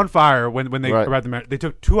were on fire when they arrived the Mariners. They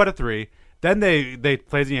took 2 out of 3. Then they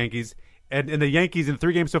played the Yankees. And in the Yankees, in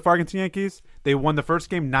 3 games so far against the Yankees, they won the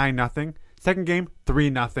first game 9-0. Second game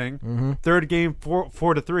 3-0. Mm-hmm. Third game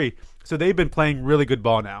 4-3. So they've been playing really good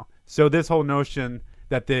ball now. So this whole notion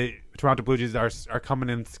that the Toronto Blue Jays are coming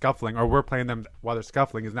in scuffling, or we're playing them while they're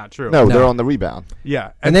scuffling, is not true. No, they're on the rebound.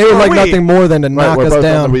 Yeah, and they would like nothing more than to knock us both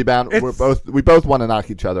down. On the rebound. We both want to knock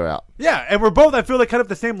each other out. Yeah, and we're both, I feel like, kind of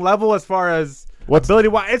the same level as far as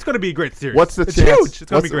ability-wise. It's going to be a great series. What's the chance? Huge.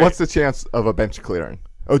 It's going to be great. What's the chance of a bench clearing?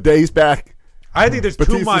 O'Day's back. I think there's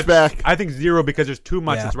Batista's too much. Back. I think 0 because there's too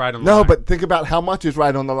much that's right on the line. No, but think about how much is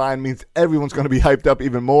right on the line means everyone's going to be hyped up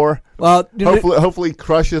even more. Well, hopefully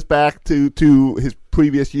Crush is back to his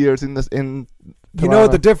previous years in Toronto. You know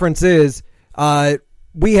what the difference is?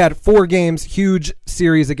 We had 4 games, huge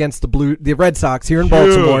series against the Red Sox here in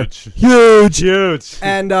Baltimore. Huge.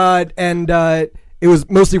 And it was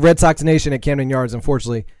mostly Red Sox Nation at Camden Yards,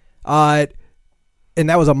 unfortunately. And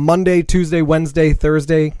that was a Monday, Tuesday, Wednesday,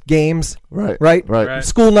 Thursday games. Right.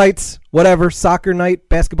 School nights, whatever, soccer night,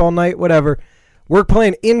 basketball night, whatever. We're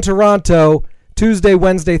playing in Toronto Tuesday,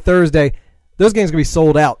 Wednesday, Thursday. Those games are going to be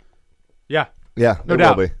sold out. Yeah. No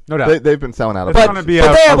doubt. No doubt. They've been selling out. But they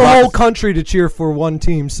have a whole country to cheer for one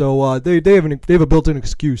team, so they have a built-in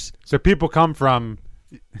excuse. So people come from.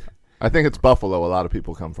 I think it's Buffalo. A lot of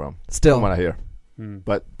people come from. Still, from what I hear.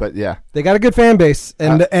 But yeah, they got a good fan base,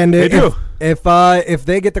 and they do. If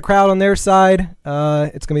they get the crowd on their side,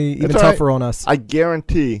 it's gonna be even tougher on us. I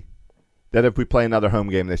guarantee that if we play another home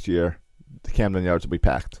game this year, the Camden Yards will be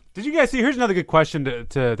packed. Did you guys see? Here's another good question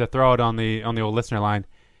to throw out on the old listener line.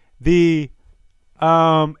 The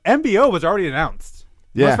MBO was already announced.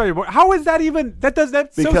 Yeah. How is that even? That's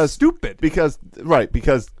so stupid. Because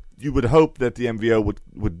you would hope that the MVO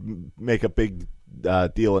would make a big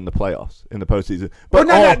deal in the playoffs, in the postseason. But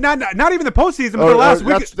not even the postseason, but the last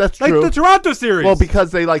week. That's like true. The Toronto series. Well,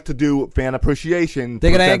 because they like to do fan appreciation.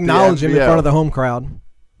 They're going to acknowledge him in front of the home crowd.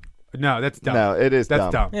 No, that's dumb. No, it is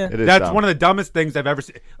dumb. Yeah. That's one of the dumbest things I've ever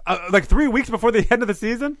seen. Like 3 weeks before the end of the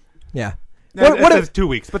season? Yeah. What if 2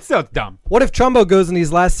 weeks? But still, it's dumb. What if Trumbo goes in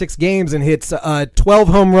these last 6 games and hits 12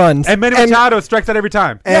 home runs and Manny Machado strikes out every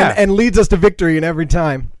time and leads us to victory in every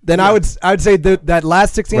time? Then I would say that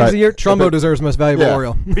last 6 games of the year, Trumbo deserves most valuable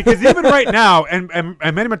Oriole. Because even right now, and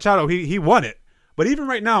Manny Machado, he won it. But even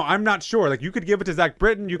right now, I'm not sure. Like you could give it to Zach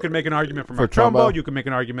Britton, you could make an argument for Mark Trumbo, you could make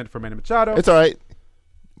an argument for Manny Machado. It's all right.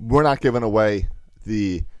 We're not giving away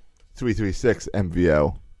the 336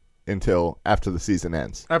 MVO until after the season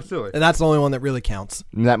ends. Absolutely. And that's the only one that really counts.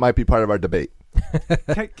 And that might be part of our debate.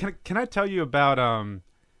 Can I tell you about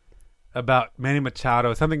about Manny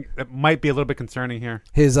Machado, something that might be a little bit concerning here.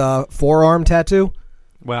 His forearm tattoo?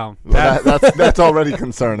 Well, that's already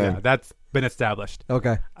concerning. Yeah, that's been established.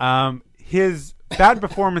 Okay. His bad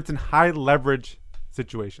performance in high leverage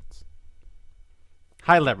situations.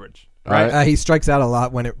 High leverage, right? He strikes out a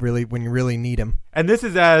lot when you really need him. And this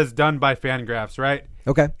is as done by Fangraphs, right?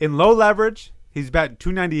 Okay. In low leverage, he's batting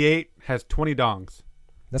 .298, has 20 dongs.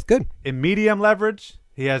 That's good. In medium leverage,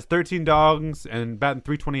 he has 13 dongs and batting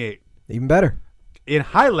 .328. Even better. In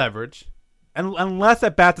high leverage, and unless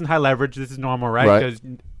at bats in high leverage, this is normal, right? Because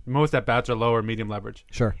most at bats are low or medium leverage.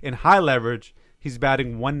 Sure. In high leverage, he's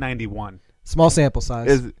batting .191. Small sample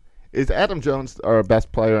size. Is Adam Jones our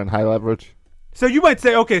best player in high leverage? So you might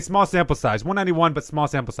say, okay, small sample size, 191, but small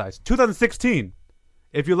sample size. 2016,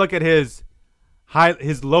 if you look at his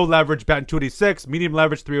low leverage batting .286, medium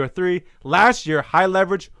leverage .303. Last year, high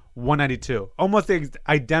leverage 192. Almost the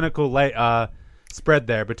identical spread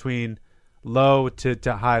there between low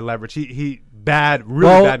to high leverage. He bad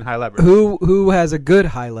in high leverage. Who has a good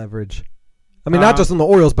high leverage? I mean, not just on the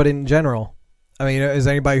Orioles, but in general. I mean, is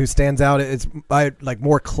there anybody who stands out? It's by like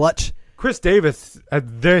more clutch. Chris Davis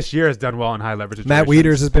this year has done well in high leverage situations. Matt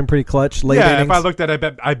Wieters has been pretty clutch. Late innings. If I looked at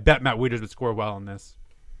it, I bet Matt Wieters would score well in this.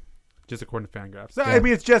 Just according to Fangraphs. So, I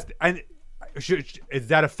mean, it's just is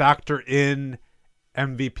that a factor in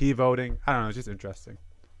MVP voting? I don't know. It's just interesting.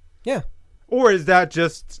 Yeah. Or is that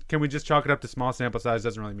just, can we just chalk it up to small sample size?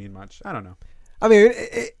 Doesn't really mean much. I don't know. I mean,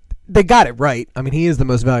 they got it right. I mean, he is the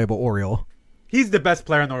most valuable Oriole. He's the best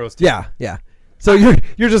player on the Orioles team. Yeah. So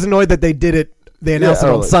you're just annoyed that they did it. They announced it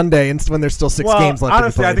on Sunday, and when there's still 6 games left.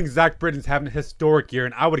 Honestly, I think Zach Britton's having a historic year,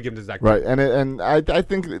 and I would have given it to Zach Britton. Right, and I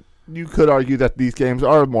think that you could argue that these games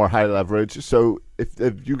are more high leverage. So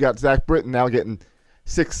if you got Zach Britton now getting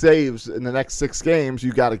 6 saves in the next 6 games,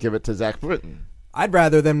 you got to give it to Zach Britton. I'd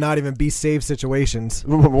rather them not even be save situations.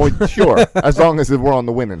 Well, sure, as long as we're on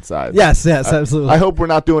the winning side. Yes, absolutely. I hope we're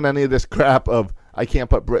not doing any of this crap of I can't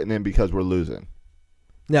put Britton in because we're losing.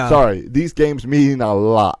 No. Sorry, these games mean a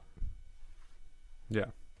lot. Yeah.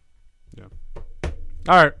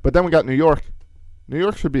 All right. But then we got New York. New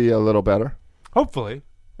York should be a little better. Hopefully.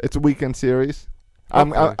 It's a weekend series.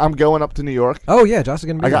 I'm going up to New York. Oh, yeah, Josh is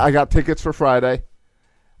going to be I got tickets for Friday.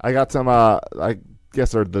 I got some, I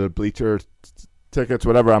guess they're the bleacher tickets,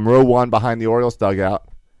 whatever. I'm row 1 behind the Orioles dugout.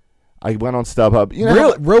 I went on StubHub. You know,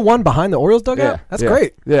 really? Row 1 behind the Orioles dugout? That's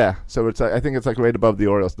great. Yeah. So I think it's like right above the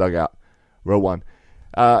Orioles dugout, row 1.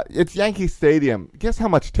 It's Yankee Stadium. Guess how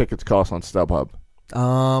much tickets cost on StubHub?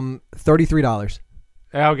 $33.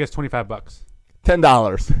 I'll guess $25.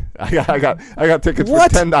 $10. I got tickets for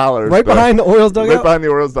 $10. Right behind the Orioles dugout? Right behind the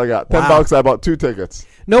Orioles dugout. $10. I bought 2 tickets.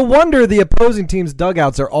 No wonder the opposing team's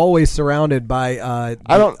dugouts are always surrounded by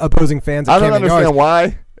opposing fans. I don't understand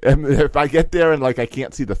why. If I get there and I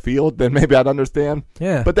can't see the field, then maybe I'd understand.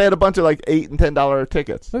 Yeah. But they had a bunch of $8 and $10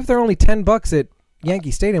 tickets. What if they're only $10 at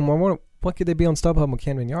Yankee Stadium? What could they be on StubHub with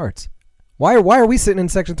Camden Yards? Why are we sitting in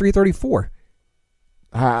section 334?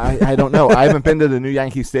 I don't know. I haven't been to the new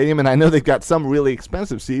Yankee Stadium, and I know they've got some really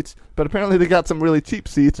expensive seats, but apparently they got some really cheap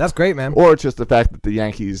seats. That's great, man. Or it's just the fact that the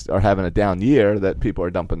Yankees are having a down year that people are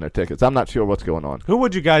dumping their tickets. I'm not sure what's going on. Who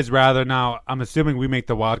would you guys rather? Now, I'm assuming we make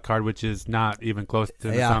the wild card, which is not even close to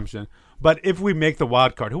an assumption. But if we make the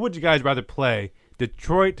wild card, who would you guys rather play?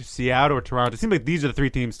 Detroit, Seattle, or Toronto? It seems like these are the 3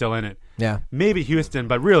 teams still in it. Yeah. Maybe Houston,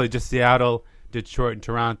 but really just Seattle, Detroit, and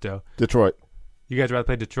Toronto. Detroit. You guys rather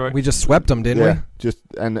play Detroit? We just swept them, didn't we? Just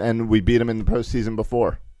and we beat them in the postseason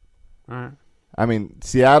before. All right. I mean,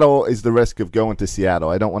 Seattle is the risk of going to Seattle.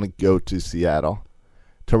 I don't want to go to Seattle.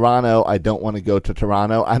 Toronto, I don't want to go to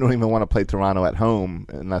Toronto. I don't even want to play Toronto at home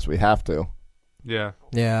unless we have to. Yeah.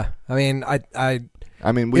 Yeah. I mean,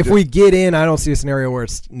 I mean, if we get in, I don't see a scenario where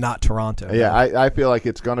it's not Toronto. Yeah, I feel like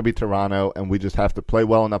it's going to be Toronto, and we just have to play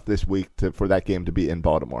well enough this week for that game to be in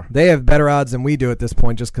Baltimore. They have better odds than we do at this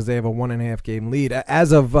point just because they have a 1.5 game lead.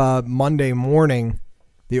 As of Monday morning,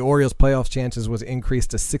 the Orioles' playoff chances was increased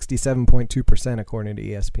to 67.2% according to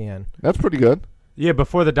ESPN. That's pretty good. Yeah,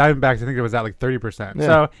 before the Diamondbacks, I think it was at 30%. Yeah.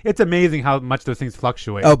 So it's amazing how much those things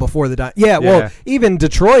fluctuate. Oh, before the well, even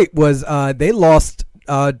Detroit was they lost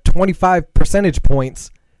 25 percentage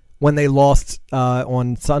points when they lost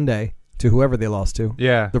on Sunday to whoever they lost to.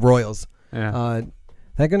 Yeah. The Royals. Yeah.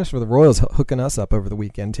 Thank goodness for the Royals hooking us up over the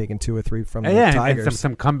weekend, taking 2 or 3 from the Tigers. And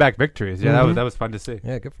some comeback victories. Yeah, that was fun to see.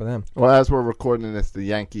 Yeah, good for them. Well, as we're recording this, the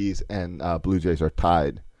Yankees and Blue Jays are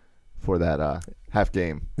tied for that half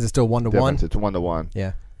game. Is it still 1-1? It's 1-1.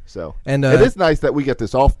 Yeah. So and it is nice that we get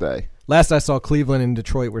this off day. Last I saw, Cleveland and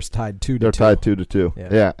Detroit were tied 2-2. They're tied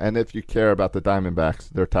 2-2. Yeah. And if you care about the Diamondbacks,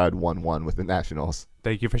 they're tied 1-1 with the Nationals.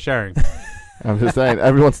 Thank you for sharing. I'm just saying,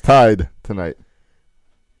 everyone's tied tonight.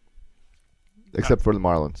 Except for the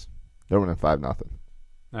Marlins. They're winning 5-0.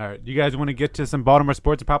 All right. You guys want to get to some Baltimore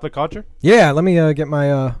sports and popular culture? Yeah, let me get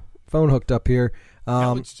my phone hooked up here.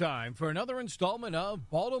 Now it's time for another installment of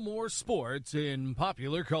Baltimore sports in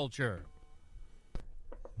popular culture.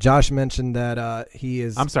 Josh mentioned that he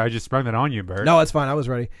is... I'm sorry, I just sprung that on you, Bert. No, it's fine. I was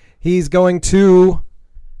ready. He's going to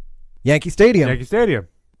Yankee Stadium. Yankee Stadium.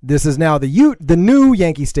 This is now the new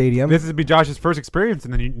Yankee Stadium. This would be Josh's first experience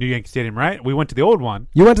in the new Yankee Stadium, right? We went to the old one.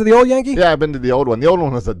 You went to the old Yankee? Yeah, I've been to the old one. The old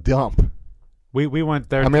one was a dump. We went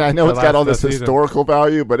there. I mean, I know it's got all this historical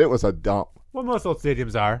value, but it was a dump. Well, most old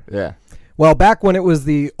stadiums are. Yeah. Well, back when it was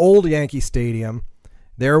the old Yankee Stadium,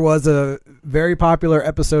 there was a very popular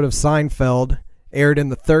episode of Seinfeld aired in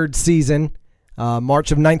the 3rd season,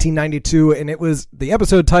 March of 1992, and the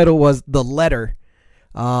episode title was The Letter.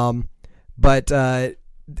 But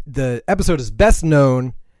the episode is best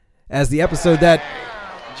known as the episode that...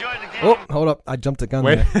 Oh, hold up. I jumped the gun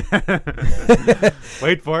there.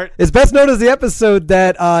 Wait for it. It's best known as the episode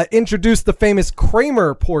that introduced the famous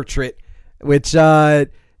Kramer portrait, which I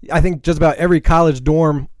think just about every college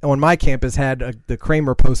dorm on my campus had the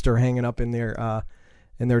Kramer poster hanging up in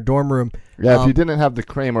their dorm room. Yeah, if you didn't have the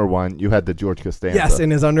Kramer one, you had the George Costanza. Yes, in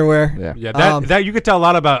his underwear. Yeah, that you could tell a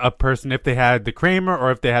lot about a person if they had the Kramer or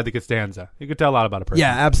if they had the Costanza. You could tell a lot about a person.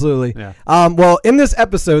 Yeah, absolutely. Yeah. Well, in this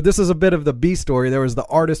episode, this is a bit of the B story. There was the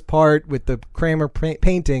artist part with the Kramer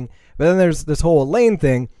painting, but then there's this whole Elaine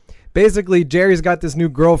thing. Basically, Jerry's got this new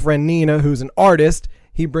girlfriend, Nina, who's an artist.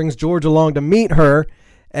 He brings George along to meet her,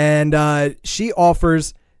 and she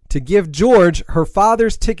offers to give George her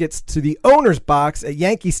father's tickets to the owner's box at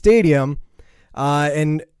Yankee Stadium,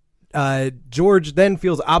 and George then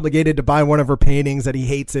feels obligated to buy one of her paintings that he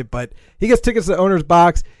hates it, but he gets tickets to the owner's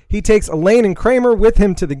box. He takes Elaine and Kramer with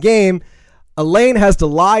him to the game. Elaine has to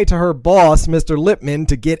lie to her boss, Mr. Lipman,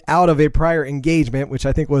 to get out of a prior engagement, which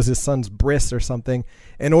I think was his son's bris or something,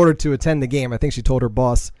 in order to attend the game. I think she told her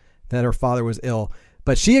boss that her father was ill.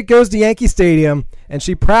 But she goes to Yankee Stadium, and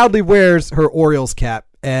she proudly wears her Orioles cap.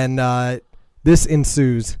 And this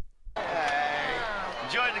ensues.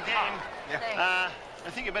 Enjoy the game. I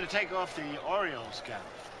think you better take off the Orioles cap.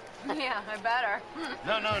 Yeah, I better.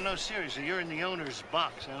 No, seriously. You're in the owner's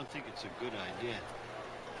box. I don't think it's a good idea.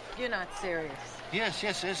 You're not serious.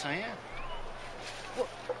 Yes, I am. Well,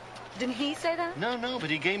 didn't he say that? No,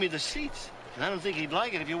 but he gave me the seats. And I don't think he'd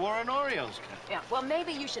like it if you wore an Orioles cap. Yeah, well,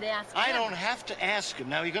 maybe you should ask him. I don't have to ask him.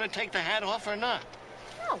 Now, you going to take the hat off or not?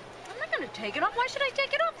 No. I'm not going to take it off. Why should I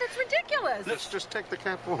take it off? That's ridiculous. Let's just take the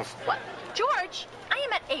cap off. What? George, I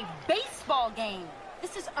am at a baseball game.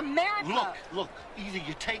 This is America. Look, either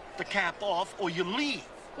you take the cap off or you leave.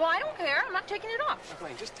 Well, I don't care. I'm not taking it off.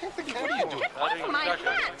 Elaine, just take the cap off. Get off of my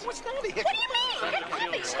hat. What's wrong with you? What do you mean? Get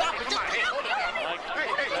off me. Stop it.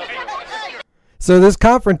 Hey. So this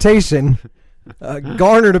confrontation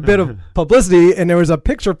garnered a bit of publicity, and there was a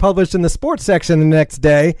picture published in the sports section the next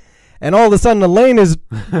day. And all of a sudden, Elaine is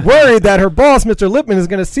worried that her boss, Mr. Lipman, is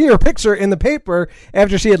going to see her picture in the paper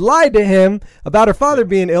after she had lied to him about her father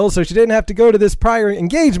being ill, so she didn't have to go to this prior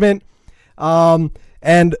engagement.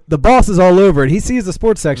 And the boss is all over it. He sees the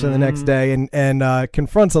sports section the next day and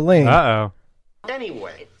confronts Elaine. Uh-oh.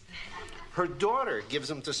 Anyway, her daughter gives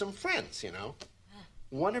them to some friends, you know.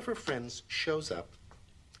 One of her friends shows up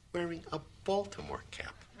wearing a Baltimore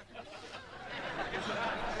cap. You're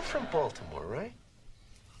from Baltimore, right?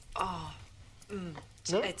 Oh,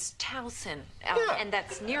 No? it's Towson, Yeah. and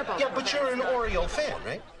that's near Baltimore. Yeah, but you're an Oriole fan,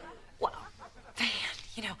 right? Well,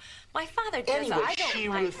 man, my father does. Anyway, I don't she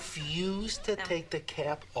like... refused to take the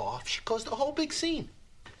cap off. She caused a whole big scene.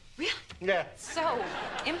 Really? Yeah. So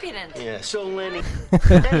impudent. Yeah, so Lenny.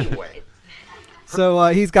 Anyway. So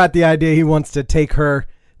he's got the idea he wants to take her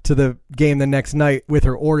to the game the next night with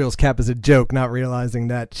her Orioles cap as a joke, not realizing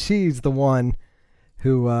that she's the one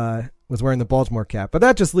who was wearing the Baltimore cap. But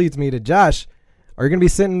that just leads me to Josh. Are you going to be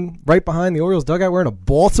sitting right behind the Orioles dugout wearing a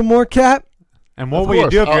Baltimore cap? And what will you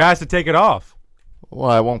do if you're asked to take it off?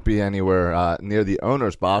 Well, I won't be anywhere near the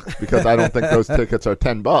owner's box because I don't think those tickets are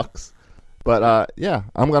 $10. But, yeah,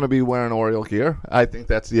 I'm going to be wearing Oriole gear. I think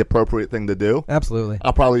that's the appropriate thing to do. Absolutely.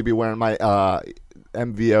 I'll probably be wearing my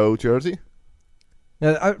MVO jersey.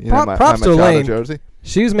 Props to Elaine. Jersey.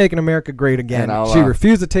 She was making America great again. She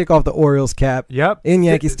refused to take off the Orioles cap in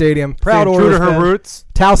Yankee Stadium. Proud Orioles true to her roots.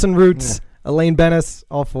 Towson roots. Yeah. Elaine Bennis,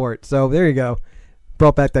 all for it. So there you go.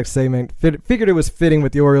 Brought back that segment. Figured it was fitting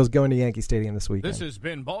with the Orioles going to Yankee Stadium this weekend. This has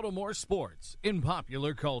been Baltimore Sports in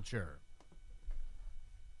Popular Culture.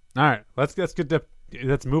 All right, let's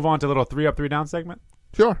move on to a little 3 Up, 3 Down segment.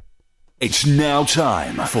 Sure. It's now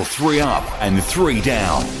time for 3 Up and 3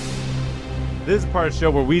 Down. This is part of the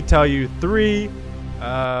show where we tell you 3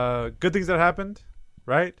 good things that happened,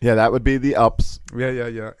 right? Yeah, that would be the ups.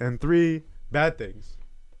 Yeah. And 3 bad things.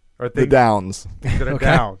 Or The downs. Things that are Okay.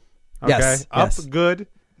 down. Okay? Yes, Up, yes. good.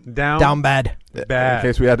 Down. Down bad. Bad. In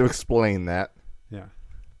case we had to explain that. Yeah.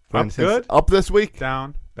 For Up, instance, good. Up this week,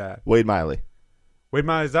 Down, bad. Wade Miley. Wade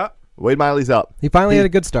Miley's up. Wade Miley's up. He finally had a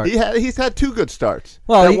good start. He's had 2 good starts.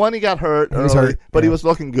 Well, that one he got hurt he was early, hurt, but he yeah. was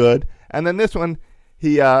looking good. And then this one,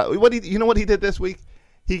 you know what he did this week?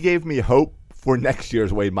 He gave me hope for next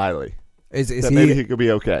year's Wade Miley. Is that maybe he could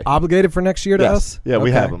be okay. Obligated for next year to Yes. us? Yeah, we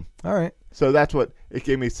Okay. have him. All right. So that's what it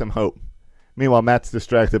gave me some hope. Meanwhile, Matt's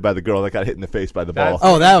distracted by the girl that got hit in the face by the ball.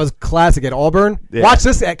 Oh, that was classic at Auburn. Yeah. Watch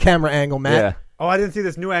this at camera angle, Matt. Yeah. Oh, I didn't see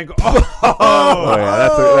this new angle. Oh, yeah,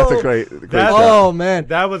 that's a great shot. Oh, man.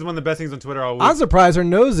 That was one of the best things on Twitter all week. I'm surprised her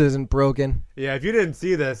nose isn't broken. Yeah, if you didn't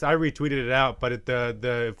see this, I retweeted it out. But at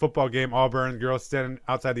the football game, Auburn girl standing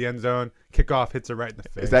outside the end zone, kickoff hits her right in the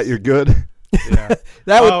face. Is that your good? Yeah.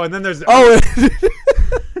 That would- and then there's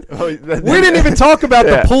we didn't even talk about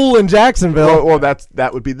the pool in Jacksonville. Well,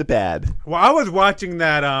 that would be the bad. Well, I was watching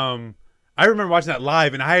that. I remember watching that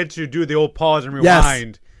live, and I had to do the old pause and Yes.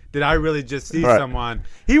 rewind. Did I really just see Right. someone?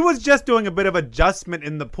 He was just doing a bit of adjustment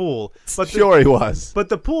in the pool. But Sure he was. But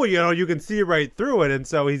the pool, you can see right through it, and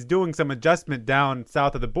so he's doing some adjustment down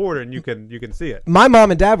south of the border, and you can see it. My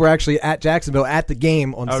mom and dad were actually at Jacksonville at the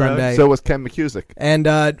game on Oh, really? Sunday. So was Ken McCusick. And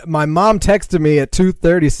my mom texted me at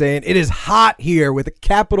 2:30 saying, "It is hot here," with a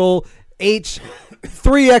capital H,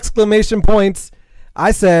 3 exclamation points.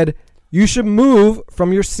 I said, "You should move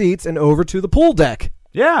from your seats and over to the pool deck."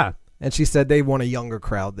 Yeah. And she said they want a younger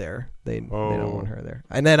crowd there. They don't want her there.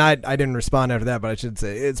 And then I didn't respond after that, but I should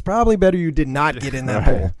say it's probably better you did not get in that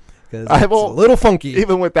pool because it's a little funky.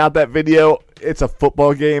 Even without that video, it's a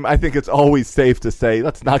football game. I think it's always safe to say,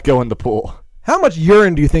 let's not go in the pool. How much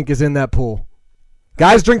urine do you think is in that pool?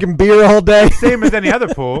 Guys drinking beer all day. Same as any other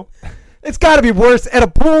pool. It's got to be worse at a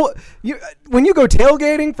pool. When you go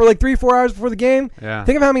tailgating for like 3-4 hours before the game, Yeah.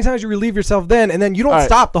 think of how many times you relieve yourself then, and then you don't All right.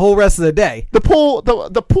 stop the whole rest of the day. The pool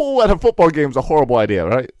at a football game is a horrible idea,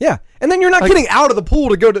 right? Yeah, and then you're not Like- getting out of the pool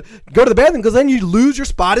to go to the bathroom because then you lose your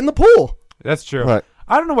spot in the pool. That's true. Right.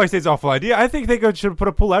 I don't know why I say it's an awful idea. I think they should put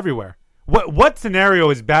a pool everywhere. What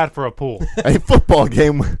scenario is bad for a pool? A football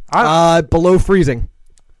game. Below freezing.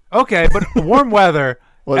 Okay, but warm weather.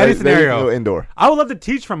 Well, any they scenario. go indoor. I would love to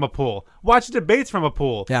teach from a pool. Watch debates from a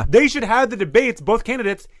pool. Yeah. They should have the debates, both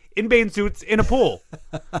candidates, in bathing suits in a pool.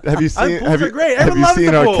 Have you seen? pools Have are you, great. have Everyone you loves seen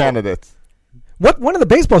the our pool. candidates? One of the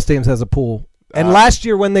baseball stadiums has a pool. And last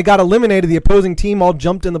year when they got eliminated, the opposing team all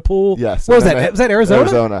jumped in the pool. Yes. What was and then that? Was that Arizona?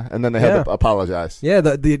 Arizona, and then they had Yeah. to apologize. Yeah,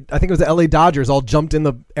 the I think it was the LA Dodgers all jumped in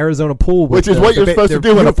the Arizona pool. With Which is the- what you're the- supposed to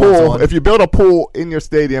their do in a uniforms pool. on. If you build a pool in your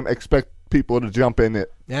stadium, expect people to jump in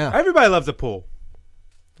it. Yeah, Everybody loves a pool.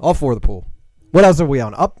 all for the pool. What else are we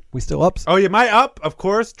on? Up? We still ups? Oh, yeah, my up, of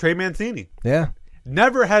course, Trey Mancini. Yeah.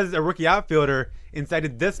 Never has a rookie outfielder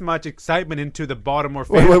incited this much excitement into the Baltimore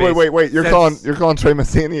fan Wait, base wait. You're calling Trey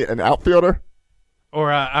Mancini an outfielder?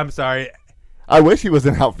 Or, I'm sorry, I wish he was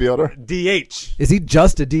an outfielder. DH. Is he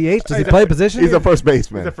just a DH? Does he play a position? He's a first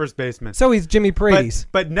baseman. He's a first baseman. So he's Jimmy Paredes.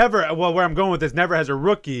 But never, well, where I'm going with this, never has a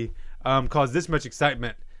rookie caused this much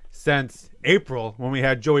excitement since April when we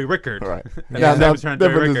had Joey Rickard. Right. And Yeah, the now, Sabres turned Joey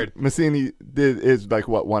difference is Rickard. Mancini is like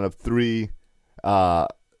one of 3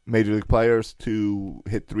 major league players to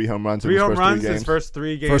hit 3 home runs. 3 in his home first runs 3 games. his first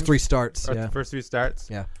 3 games. First 3 starts. Or Yeah. First 3 starts.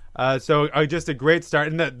 Yeah. So just a great start.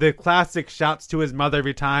 And the classic shouts to his mother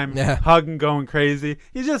every time. Yeah. Hugging, going crazy.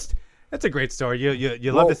 That's a great story.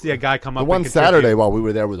 You love to see a guy come up The one and contribute. Saturday while we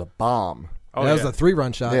were there was a bomb. Oh, that was yeah. a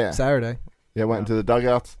 3-run shot Yeah. Saturday. Yeah, went into the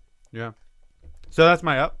dugouts. Yeah. So that's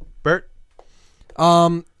my up. Bert?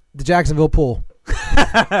 The Jacksonville pool.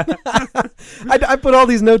 I put all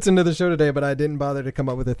these notes into the show today, but I didn't bother to come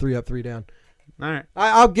up with a 3 up, 3 down. All right.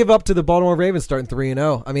 I'll give up to the Baltimore Ravens starting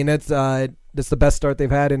 3-0. I mean, that's the best start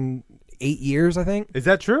they've had in 8 years, I think. Is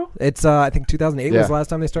that true? It's I think 2008 was the last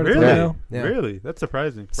time they started Really? 3-0. Yeah. Really? That's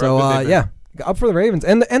surprising. So yeah, up for the Ravens,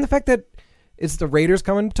 and the fact that it's the Raiders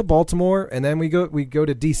coming to Baltimore, and then we go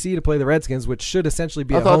to DC to play the Redskins, which should essentially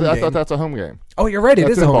be a home game. I thought that's a home game. Oh, you're right. It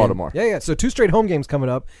That's is a in home Baltimore. game. Yeah. So 2 straight home games coming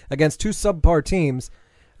up against 2 subpar teams.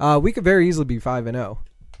 We could very easily be 5-0.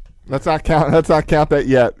 Let's not count that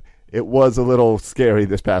yet. It was a little scary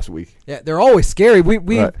this past week. Yeah, they're always scary. We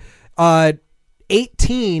Right.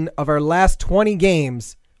 18 of our last 20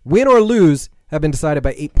 games, win or lose, have been decided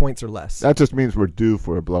by 8 points or less. That just means we're due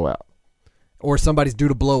for a blowout. Or somebody's due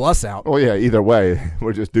to blow us out. Oh yeah, either way,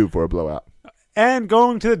 we're just due for a blowout. And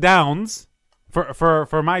going to the downs,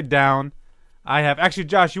 for my down, I have. Actually,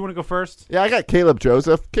 Josh, you want to go first? Yeah, I got Caleb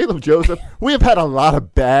Joseph. We have had a lot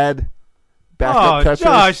of bad backup catchers.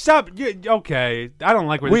 Josh, stop. Okay, I don't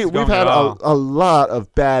like where this is going We've had at all. a lot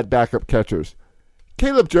of bad backup catchers.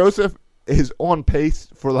 Caleb Joseph is on pace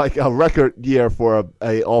for like a record year for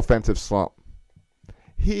a offensive slump.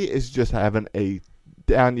 He is just having a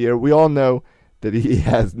down year. We all know that he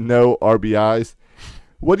has no RBIs.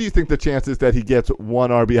 What do you think the chances that he gets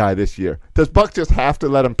 1 RBI this year? Does Buck just have to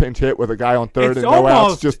let him pinch hit with a guy on third and no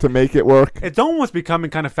outs just to make it work? It's almost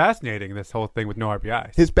becoming kind of fascinating, this whole thing with no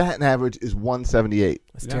RBIs. His batting average is 178.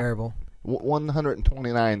 It's terrible.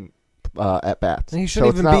 129 at bats. He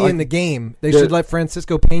shouldn't even be in the game. They should let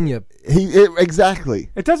Francisco Pena.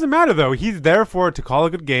 Exactly. It doesn't matter, though. He's there to call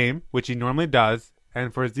a good game, which he normally does,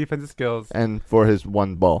 and for his defensive skills. And for his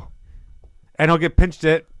 1 ball. And he'll get pinch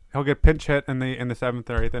hit in the 7th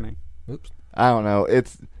or 8th inning. Oops. I don't know.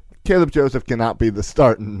 Caleb Joseph cannot be the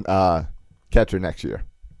starting catcher next year.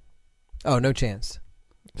 Oh, no chance.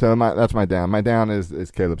 So that's my down. My down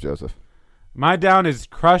is Caleb Joseph. My down is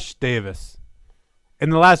Crush Davis. In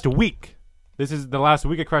the last week, this is the last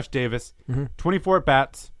week of Crush Davis, 24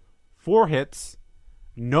 at-bats, 4 hits,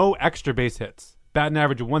 no extra base hits. Batting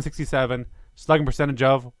average of 167, slugging percentage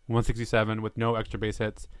of 167 with no extra base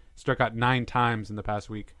hits. Struck out 9 times in the past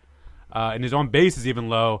week. And his on base is even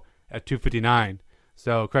low at 259.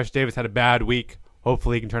 So Crush Davis had a bad week.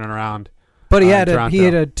 Hopefully he can turn it around. But he had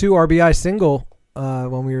a 2 RBI single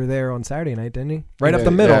when we were there on Saturday night, didn't he? Right up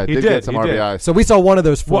the middle. Yeah, he did get some RBIs. So we saw one of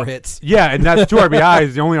those 4 hits. Yeah, and that's 2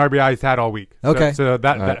 RBIs. The only RBI he's had all week. Okay. So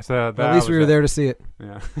that at least we were there to see it.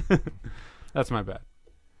 Yeah. That's my bad.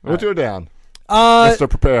 What's your down? Mr.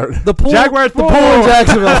 Prepared. The pool. Jaguars the pool. pool in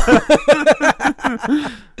Jacksonville.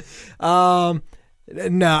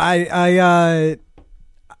 No, I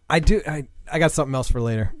got something else for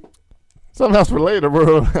later. Something else for later,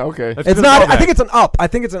 bro. Okay. It's not. I think it's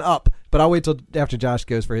an up. But I'll wait till after Josh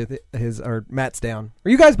goes for his or Matt's down.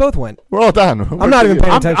 Or you guys both went. We're all done. I'm not even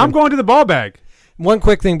paying attention. I'm going to the ball bag. One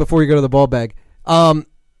quick thing before we go to the ball bag. We've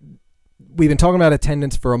been talking about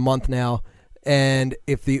attendance for a month now, and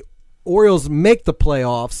if the Orioles make the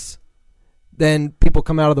playoffs, then people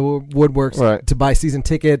come out of the woodworks to buy season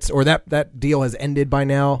tickets, or that deal has ended by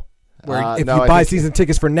now. Where if you buy season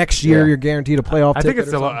tickets for next year, you're guaranteed a playoff ticket.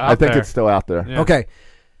 I think it's still out there. Yeah. Okay.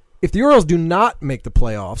 If the Orioles do not make the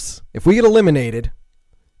playoffs, if we get eliminated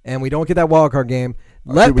and we don't get that wild card game,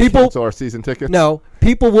 let people cancel our season tickets. No,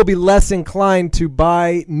 people will be less inclined to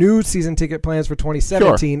buy new season ticket plans for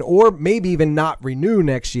 2017, or maybe even not renew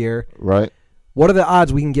next year. Right. What are the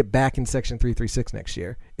odds we can get back in Section 336 next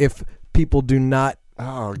year if people do not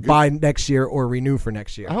buy next year or renew for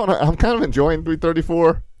next year? I don't know. I'm kind of enjoying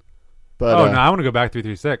 334. But, no, I want to go back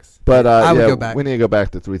 336. But I would go back. We need to go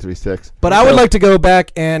back to 336. But I would like to go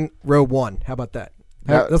back and row 1. How about that?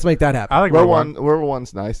 Let's make that happen. I like row 1. Row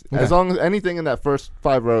 1's nice. Okay. As long as anything in that first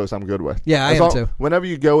 5 rows, I'm good with. Yeah, I am too. Whenever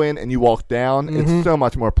you go in and you walk down, it's so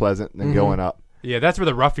much more pleasant than going up. Yeah, that's where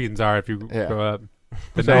the ruffians are if you go up.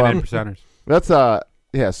 The 99%ers. That's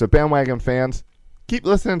so bandwagon fans, keep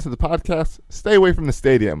listening to the podcast. Stay away from the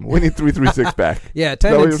stadium. We need 336 back. Yeah,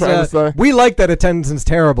 attendance. We like that attendance is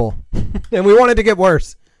terrible, and we want it to get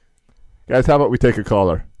worse. Guys, how about we take a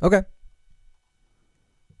caller? Okay.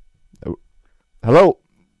 Hello,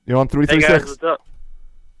 you're on 336. Hey guys, what's up?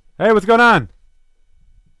 Hey, what's going on?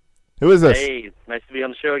 Who is this? Hey, nice to be on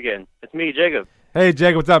the show again. It's me, Jacob. Hey,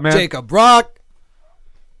 Jacob, what's up, man? Jacob Rock.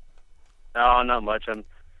 Oh, not much. I'm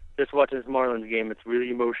just watching this Marlins game. It's really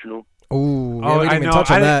emotional. Ooh, yeah, we didn't even touch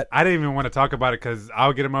on that. I didn't even want to talk about it because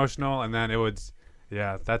I'll get emotional, and then it would,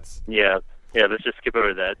 that's... Yeah, let's just skip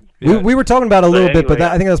over that. Yeah. We were talking about it a little bit, but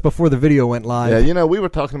I think that was before the video went live. Yeah, we were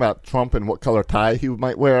talking about Trump and what color tie he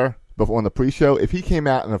might wear before on the pre-show. If he came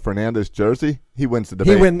out in a Fernandez jersey, he wins the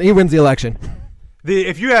debate. He wins the election.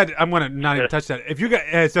 If you had, I'm going to not even touch that. If you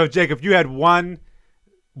got, so Jacob, if you had one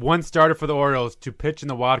starter for the Orioles to pitch in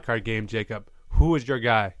the wild card game, Jacob, who is your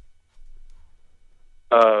guy?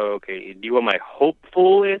 Okay. Do you want my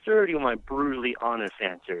hopeful answer or do you want my brutally honest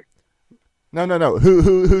answer? No.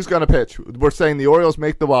 Who's going to pitch? We're saying the Orioles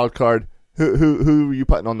make the wild card. Who are you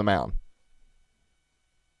putting on the mound?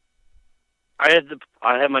 I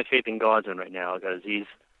have my faith in Godwin right now because he's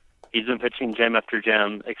been pitching gem after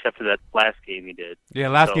gem, except for that last game he did. Yeah,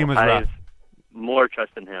 last game was rough. I have more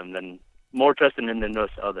trust in him than most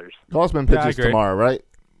others. Gosman pitches tomorrow, right?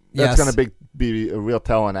 Yes. That's going to be a real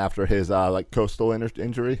telling after his coastal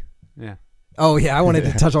injury. Yeah. Oh, yeah, I wanted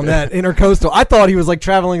to touch on that. Intercoastal. I thought he was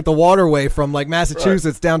traveling the waterway from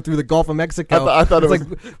Massachusetts down through the Gulf of Mexico. I thought it was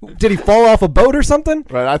did he fall off a boat or something?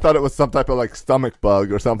 Right, I thought it was some type of stomach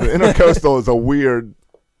bug or something. Intercoastal is a weird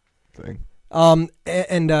thing.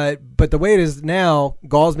 But the way it is now,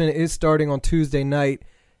 Gausman is starting on Tuesday night,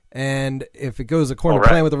 and if it goes according to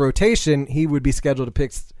plan with the rotation, he would be scheduled to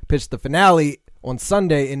pitch the finale on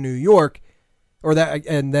Sunday in New York,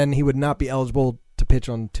 and then he would not be eligible to pitch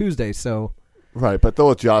on Tuesday. So. Right, but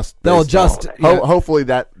they'll adjust. Hopefully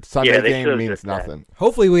that Sunday game means nothing.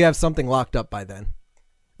 Hopefully we have something locked up by then.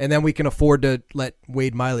 And then we can afford to let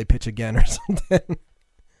Wade Miley pitch again or something.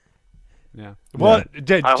 Yeah. Well,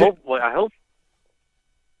 I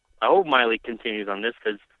hope Miley continues on this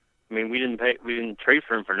because we didn't trade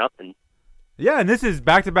for him for nothing. Yeah, and this is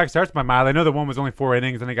back-to-back starts by Miley. I know the one was only 4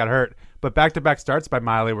 innings and he got hurt, but back-to-back starts by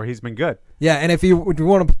Miley where he's been good. Yeah, and if you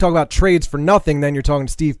want to talk about trades for nothing, then you're talking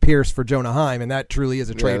Steve Pearce for Jonah Heim, and that truly is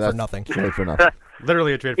a trade for nothing. Trade for nothing.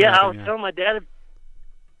 Literally a trade for nothing. I was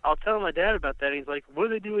telling my dad about that. He's like, "What do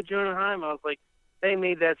they do with Jonah Heim?" I was like, "They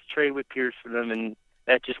made that trade with Pearce for them, and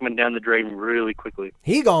that just went down the drain really quickly."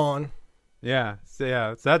 He gone. Yeah,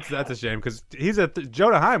 so that's a shame because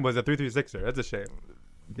Jonah Heim was a 3.36er. That's a shame.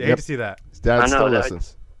 You hate to see that. His dad still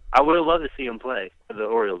listens. I would have loved to see him play for the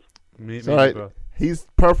Orioles. He's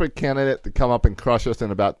perfect candidate to come up and crush us in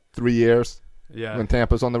about 3 years. Yeah. When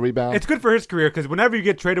Tampa's on the rebound. It's good for his career because whenever you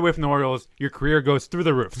get traded away from the Orioles, your career goes through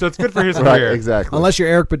the roof. So it's good for his career. Right, exactly. Unless you're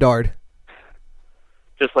Eric Bedard.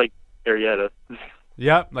 Just like Arrieta.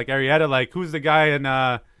 Yep, like Arrieta. Like, who's the guy in...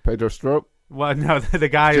 Pedro Strop? Well, no, the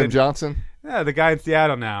guy Jim Johnson? Yeah, the guy in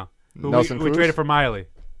Seattle now. Who we traded for Miley.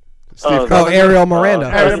 Ariel Miranda.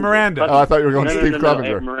 Ariel Miranda. Oh, I thought you were going Steve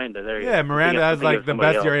Clevenger. Miranda, there you go. go. Miranda has like the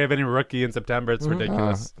best ERA of any rookie in September. It's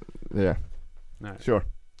ridiculous. Yeah. Right. Sure.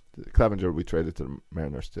 Clevenger we traded to the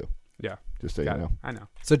Mariners too. Yeah. Just so you know. I know.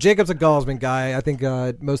 So Jacob's a Gausman guy. I think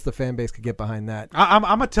most of the fan base could get behind that.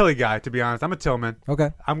 I'm a Tilly guy, to be honest. I'm a Tillman.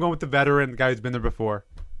 Okay. I'm going with the veteran, the guy who's been there before.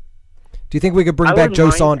 Do you think we could bring back Joe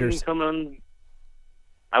Saunders?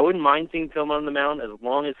 I wouldn't mind seeing Tillman on the mound as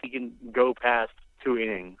long as he can go past 2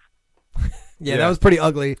 innings. Yeah, that was pretty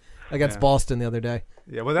ugly against Boston the other day.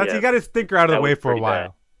 Yeah, well, he got his stinker out of the way for a while.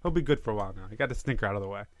 Bad. He'll be good for a while now. He got his stinker out of the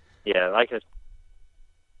way. Yeah, like it.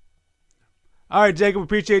 All right, Jacob,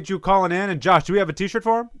 appreciate you calling in. And Josh, do we have a T-shirt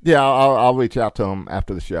for him? Yeah, I'll reach out to him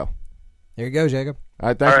after the show. There you go, Jacob. All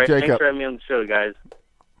right, thanks, Jacob. Thanks for having me on the show, guys.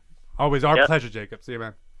 Always our pleasure, Jacob. See you,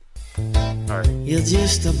 man. All right. You're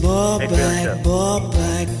just a ball bag,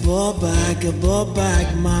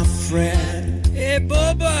 my friend. Hey,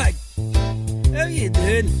 ball bag. How you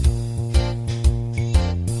doing?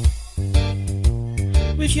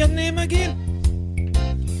 What's your name again?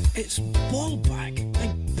 It's Ballbag.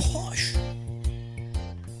 I'm posh.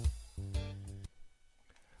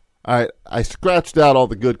 All right, I scratched out all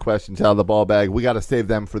the good questions out of the ball bag. We got to save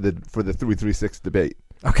them for the 336 debate.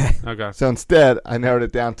 Okay. So instead, I narrowed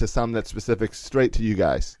it down to some that's specific straight to you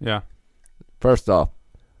guys. Yeah. First off,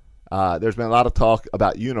 there's been a lot of talk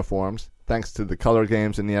about uniforms thanks to the color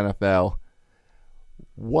games in the NFL.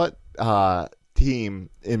 What team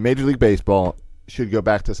in Major League Baseball should go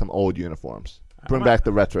back to some old uniforms? Bring back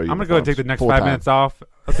the retro uniforms. I'm going to go and take the next 5 minutes off.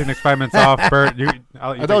 I'll take the next 5 minutes off. Bert,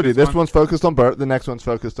 I told you, this one's focused on Bert. The next one's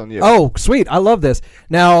focused on you. Oh, sweet. I love this.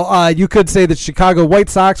 Now, you could say the Chicago White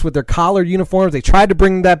Sox with their collared uniforms, they tried to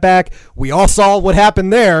bring that back. We all saw what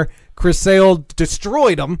happened there. Chris Sale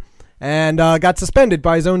destroyed them and got suspended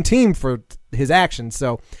by his own team for his actions.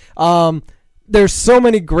 So there's so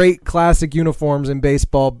many great classic uniforms in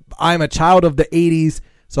baseball. I'm a child of the 80s.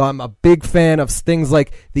 So I'm a big fan of things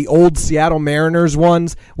like the old Seattle Mariners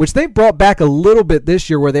ones, which they brought back a little bit this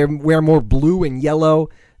year where they wear more blue and yellow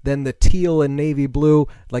than the teal and navy blue,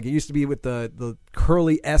 like it used to be with the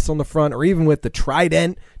curly S on the front, or even with the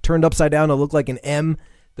trident turned upside down to look like an M.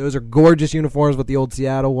 Those are gorgeous uniforms with the old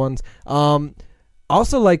Seattle ones.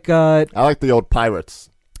 Also, like I like the old Pirates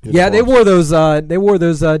uniforms. Yeah, they wore those. They wore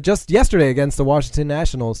those just yesterday against the Washington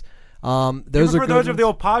Nationals. Those are those of the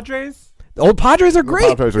old Padres. The old Padres are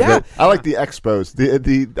great. The Padres are good. I like the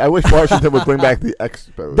Expos. I wish Washington would bring back the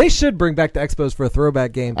Expos. They should bring back the Expos for a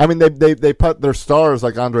throwback game. I mean, they put their stars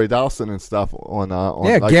like Andre Dawson and stuff on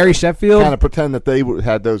like, Gary Sheffield. Kind of pretend that they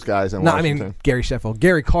had those guys in Washington. I mean Gary Sheffield,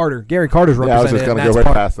 Gary Carter. Gary Carter's represented. Yeah, I was just going to go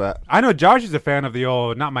right past that. I know Josh is a fan of the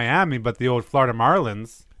old, not Miami, but the old Florida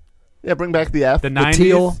Marlins. Yeah, bring back the F. The 90s.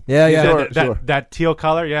 Teal. Yeah. Sure. That teal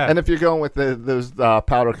color, yeah. And if you're going with those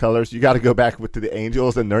powder colors, you got to go back to the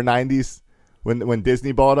Angels in their 90s when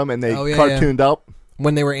Disney bought them and they cartooned up.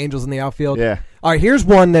 When they were Angels in the outfield. Yeah. All right, here's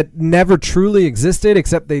one that never truly existed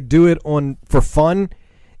except they do it for fun.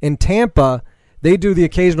 In Tampa, they do the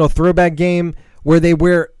occasional throwback game where they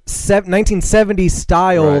wear 1970s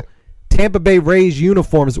style Tampa Bay Rays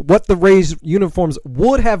uniforms. What the Rays uniforms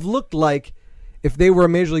would have looked like if they were a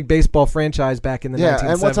Major League Baseball franchise back in the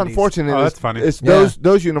 1970s. And what's unfortunate is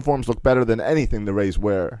those uniforms look better than anything the Rays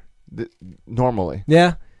wear normally.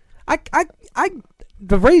 Yeah.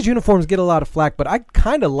 The Rays uniforms get a lot of flack, but I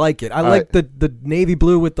kind of like it. I like the navy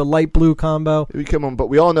blue with the light blue combo. But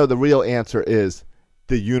we all know the real answer is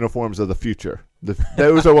the uniforms of the future.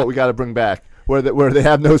 Those are what we got to bring back, where they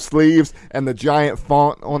have no sleeves and the giant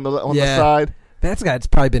font on the side. It's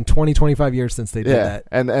probably been 20, 25 years since they did that.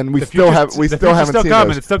 And we still haven't seen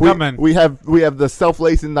those. It's still coming. We have the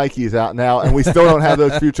self-lacing Nikes out now, and we still don't have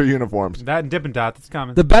those future uniforms. That and Dippin' Dots, it's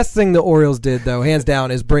coming. The best thing the Orioles did, though, hands down,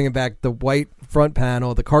 is bringing back the white front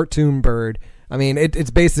panel, the cartoon bird. I mean,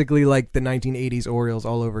 it's basically like the 1980s Orioles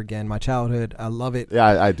all over again. My childhood, I love it. Yeah,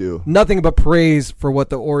 I do. Nothing but praise for what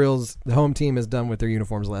the Orioles, the home team, has done with their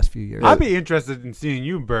uniforms the last few years. I'd be interested in seeing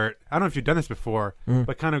you, Bert. I don't know if you've done this before,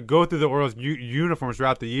 but kind of go through the Orioles uniforms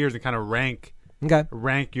throughout the years and kind of rank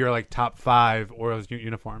your like top 5 Orioles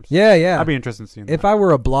uniforms. Yeah. I'd be interested in seeing that. If I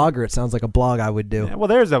were a blogger, it sounds like a blog I would do. Yeah, well,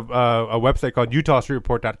 there's a website called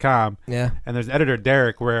UtahStreetReport.com. Yeah. And there's editor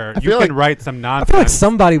Derek where you can write some nonsense. I feel like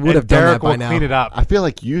somebody would have done that by now. Derek will clean it up. I feel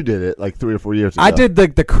like you did it like 3 or 4 years ago. I did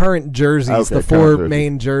the current jerseys, the 4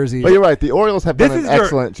 main jerseys. But you're right. The Orioles have done an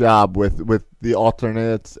excellent job with the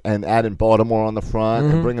alternates and adding Baltimore on the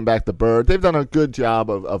front and bringing back the bird. They've done a good job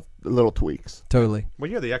of little tweaks. Totally.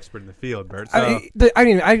 Well, you're the expert in the field, Bert. So.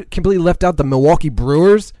 I completely left out the Milwaukee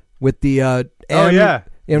Brewers with the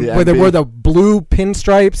where there were the blue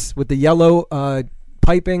pinstripes with the yellow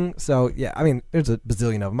piping. So yeah, I mean, there's a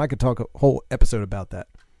bazillion of them. I could talk a whole episode about that.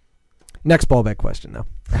 Next ball bet question, though.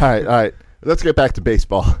 All right. Let's get back to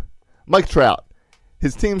baseball. Mike Trout,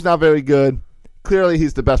 his team's not very good. Clearly,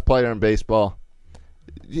 he's the best player in baseball.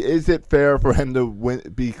 Is it fair for him to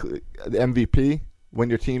be the MVP when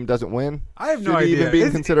your team doesn't win? I have no idea. Should he even be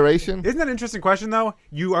in consideration? Isn't that an interesting question, though?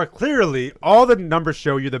 You are clearly, all the numbers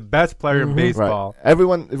show you're the best player in baseball. Right.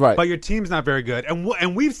 Everyone, right. But your team's not very good.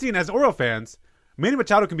 And we've seen, as Oriole fans, Manny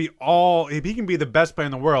Machado can be he can be the best player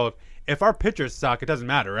in the world. If our pitchers suck, it doesn't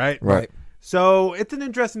matter, right? Right. So it's an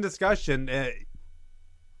interesting discussion.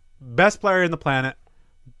 Best player in the planet,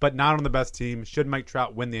 but not on the best team. Should Mike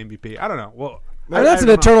Trout win the MVP? I don't know. Well, that's an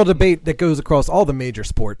eternal debate that goes across all the major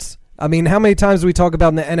sports. I mean, how many times do we talk about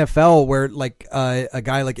in the NFL where like a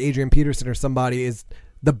guy like Adrian Peterson or somebody is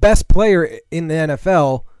the best player in the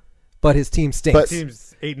NFL, but his team stinks? But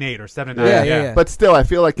team's 8-8 or 7-9. Yeah. But still, I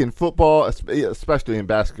feel like in football, especially in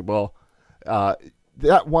basketball,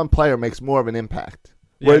 that one player makes more of an impact.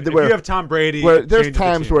 Yeah, if you have Tom Brady, where there's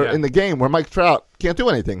times where in the game where Mike Trout can't do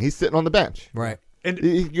anything. He's sitting on the bench. Right. And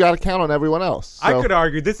you got to count on everyone else. So. I could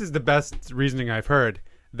argue this is the best reasoning I've heard,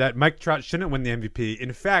 that Mike Trout shouldn't win the MVP.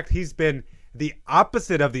 In fact, he's been the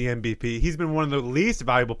opposite of the MVP. He's been one of the least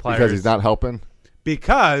valuable players. Because he's not helping?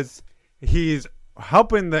 Because he's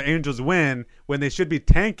helping the Angels win when they should be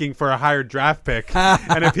tanking for a higher draft pick.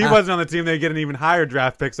 And if he wasn't on the team, they'd get an even higher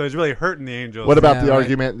draft pick. So he's really hurting the Angels. What about the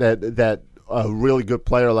argument that a really good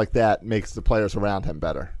player like that makes the players around him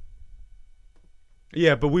better?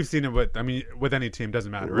 Yeah, but we've seen it with any team.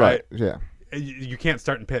 Doesn't matter, right? Yeah. You can't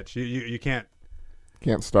start and pitch. You can't.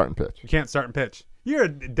 Can't start and pitch. You can't start and pitch.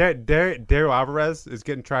 Daryl Alvarez is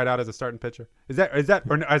getting tried out as a starting pitcher. Is that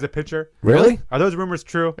or as a pitcher? Really? Are those rumors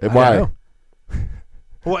true? Why?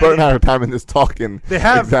 Well, Bert and I are time in this talking. They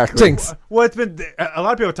have exactly. Jinx. Well, it's been a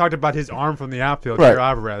lot of people have talked about his arm from the outfield. Daryl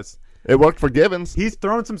Alvarez. It worked for Givens. He's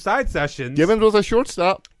thrown some side sessions. Givens was a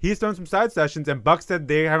shortstop. He's thrown some side sessions, and Buck said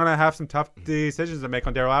they are going to have some tough decisions to make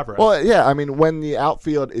on Daryl Alvarez. Well, yeah, I mean, when the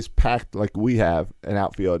outfield is packed like we have an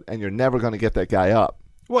outfield, and you're never going to get that guy up.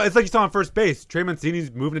 Well, it's like you saw on first base. Trey Mancini's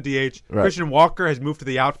moving to DH. Right. Christian Walker has moved to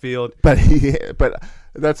the outfield. But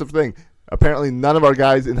that's the thing. Apparently, none of our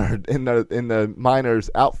guys in the minors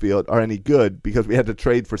outfield are any good because we had to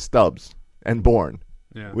trade for Stubbs and Bourne.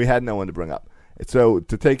 Yeah. We had no one to bring up. So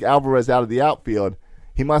to take Alvarez out of the outfield,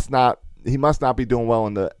 he must not be doing well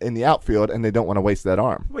in the outfield, and they don't want to waste that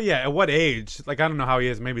arm. Well, yeah. At what age? Like, I don't know how he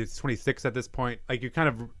is. Maybe it's 26 at this point. Like, you kind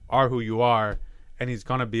of are who you are, and he's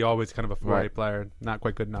gonna be always kind of a 4A player, not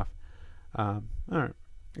quite good enough. All right.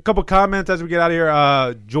 A couple comments as we get out of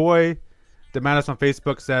here. Joy DeMattis on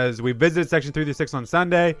Facebook says, we visited Section 336 on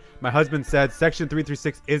Sunday. My husband said Section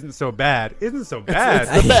 336 isn't so bad. Isn't so bad.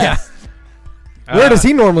 It's the best. Where does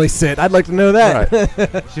he normally sit? I'd like to know that.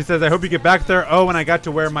 Right. She says, I hope you get back there. Oh, and I got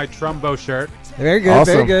to wear my Trumbo shirt. Very good.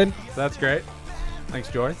 Awesome. Very good. So that's great. Thanks,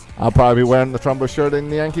 Joy. I'll probably be wearing the Trumbo shirt in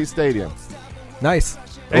the Yankee Stadium. Nice.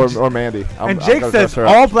 Or Mandy. And Jake says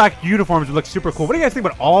all black uniforms would look super cool. What do you guys think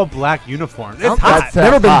about all black uniforms? It's hot. That's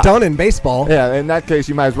never been done in baseball. Yeah, in that case,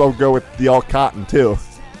 you might as well go with the all cotton, too.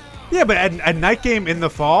 Yeah, but at night game in the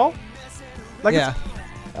fall? Like yeah.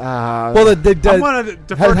 Well, I want to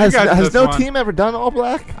defer to you guys. Has no team ever done all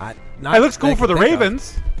black? It looks cool for the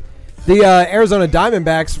Ravens. The Arizona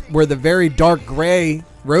Diamondbacks were the very dark gray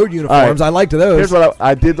road uniforms. Right. I liked those. Here's what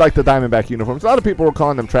I did like the Diamondback uniforms. A lot of people were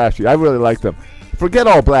calling them trashy. I really liked them. Forget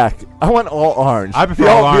all black. I want all orange. I prefer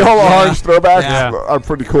all orange. The all orange throwbacks are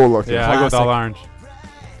pretty cool looking. Yeah, I go with all orange.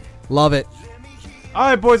 Love it. All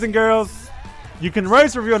right, boys and girls. You can write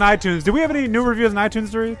us a review on iTunes. Do we have any new reviews on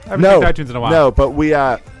iTunes to read? I haven't checked iTunes in a while. No, but we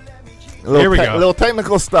Here we go. A little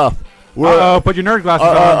technical stuff. Put your nerd glasses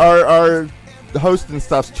on. Our hosting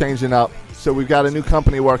stuff's changing up, so we've got a new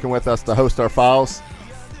company working with us to host our files.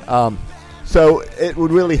 So it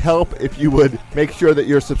would really help if you would make sure that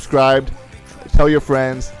you're subscribed, tell your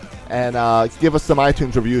friends, and give us some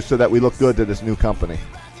iTunes reviews so that we look good to this new company.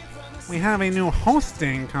 We have a new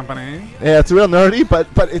hosting company. Yeah, it's real nerdy,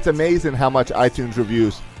 but it's amazing how much iTunes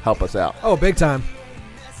reviews help us out. Oh, big time.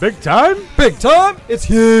 Big time? Big time? It's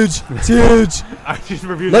huge. It's huge. iTunes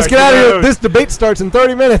reviews. Let's get out of here. This debate starts in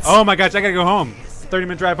 30 minutes. Oh, my gosh. I got to go home.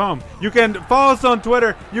 30-minute drive home. You can follow us on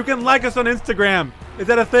Twitter. You can like us on Instagram. Is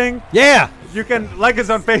that a thing? Yeah. You can like us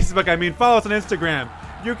on Facebook. Follow us on Instagram.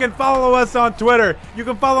 You can follow us on Twitter. You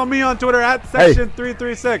can follow me on Twitter at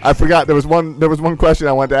Section336. I forgot there was one question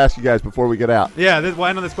I wanted to ask you guys before we get out. Yeah, we'll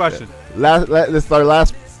end on this question. This is our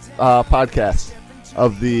last podcast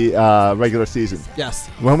of the regular season. Yes.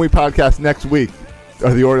 When we podcast next week,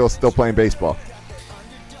 are the Orioles still playing baseball?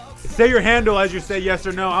 Say your handle as you say yes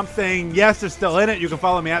or no. I'm saying yes, they're still in it. You can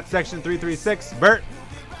follow me at Section336. Bert?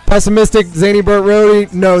 Pessimistic, zany Bert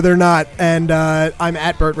Rohde. No, they're not. And I'm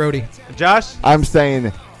at Bert Rohde. Josh? I'm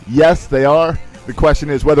saying yes, they are. The question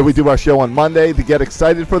is whether we do our show on Monday to get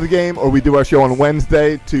excited for the game or we do our show on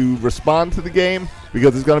Wednesday to respond to the game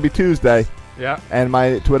because it's going to be Tuesday. Yeah. And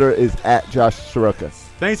my Twitter is at Josh Soroka.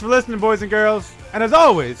 Thanks for listening, boys and girls. And as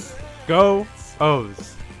always, go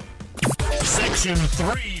O's. Section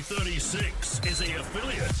 336 is an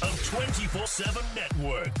affiliate of 24/7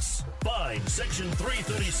 Networks. Find Section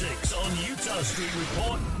 336 on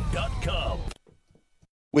UtahStreetReport.com.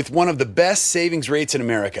 With one of the best savings rates in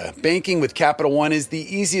America, banking with Capital One is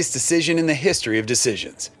the easiest decision in the history of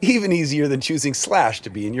decisions. Even easier than choosing Slash to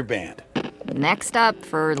be in your band. Next up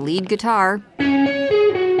for lead guitar.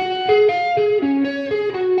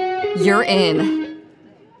 You're in.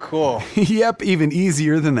 Cool. Yep, even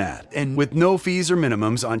easier than that. And with no fees or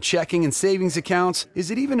minimums on checking and savings accounts, is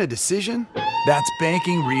it even a decision? That's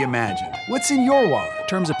banking reimagined. What's in your wallet?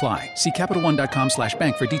 Terms apply. See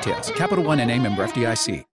CapitalOne.com/bank for details. Capital One N.A. member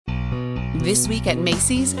FDIC. This week at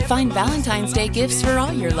Macy's, find Valentine's Day gifts for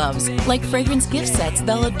all your loves, like fragrance gift sets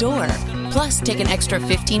they'll adore. Plus, take an extra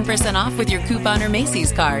 15% off with your coupon or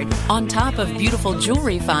Macy's card, on top of beautiful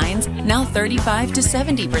jewelry finds, now 35 to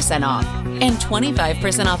 70% off, and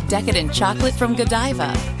 25% off decadent chocolate from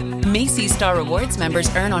Godiva. Macy's Star Rewards members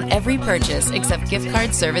earn on every purchase except gift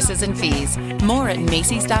card services and fees. More at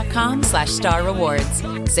Macys.com/Star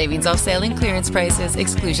Rewards. Savings off sale and clearance prices.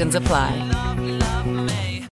 Exclusions apply.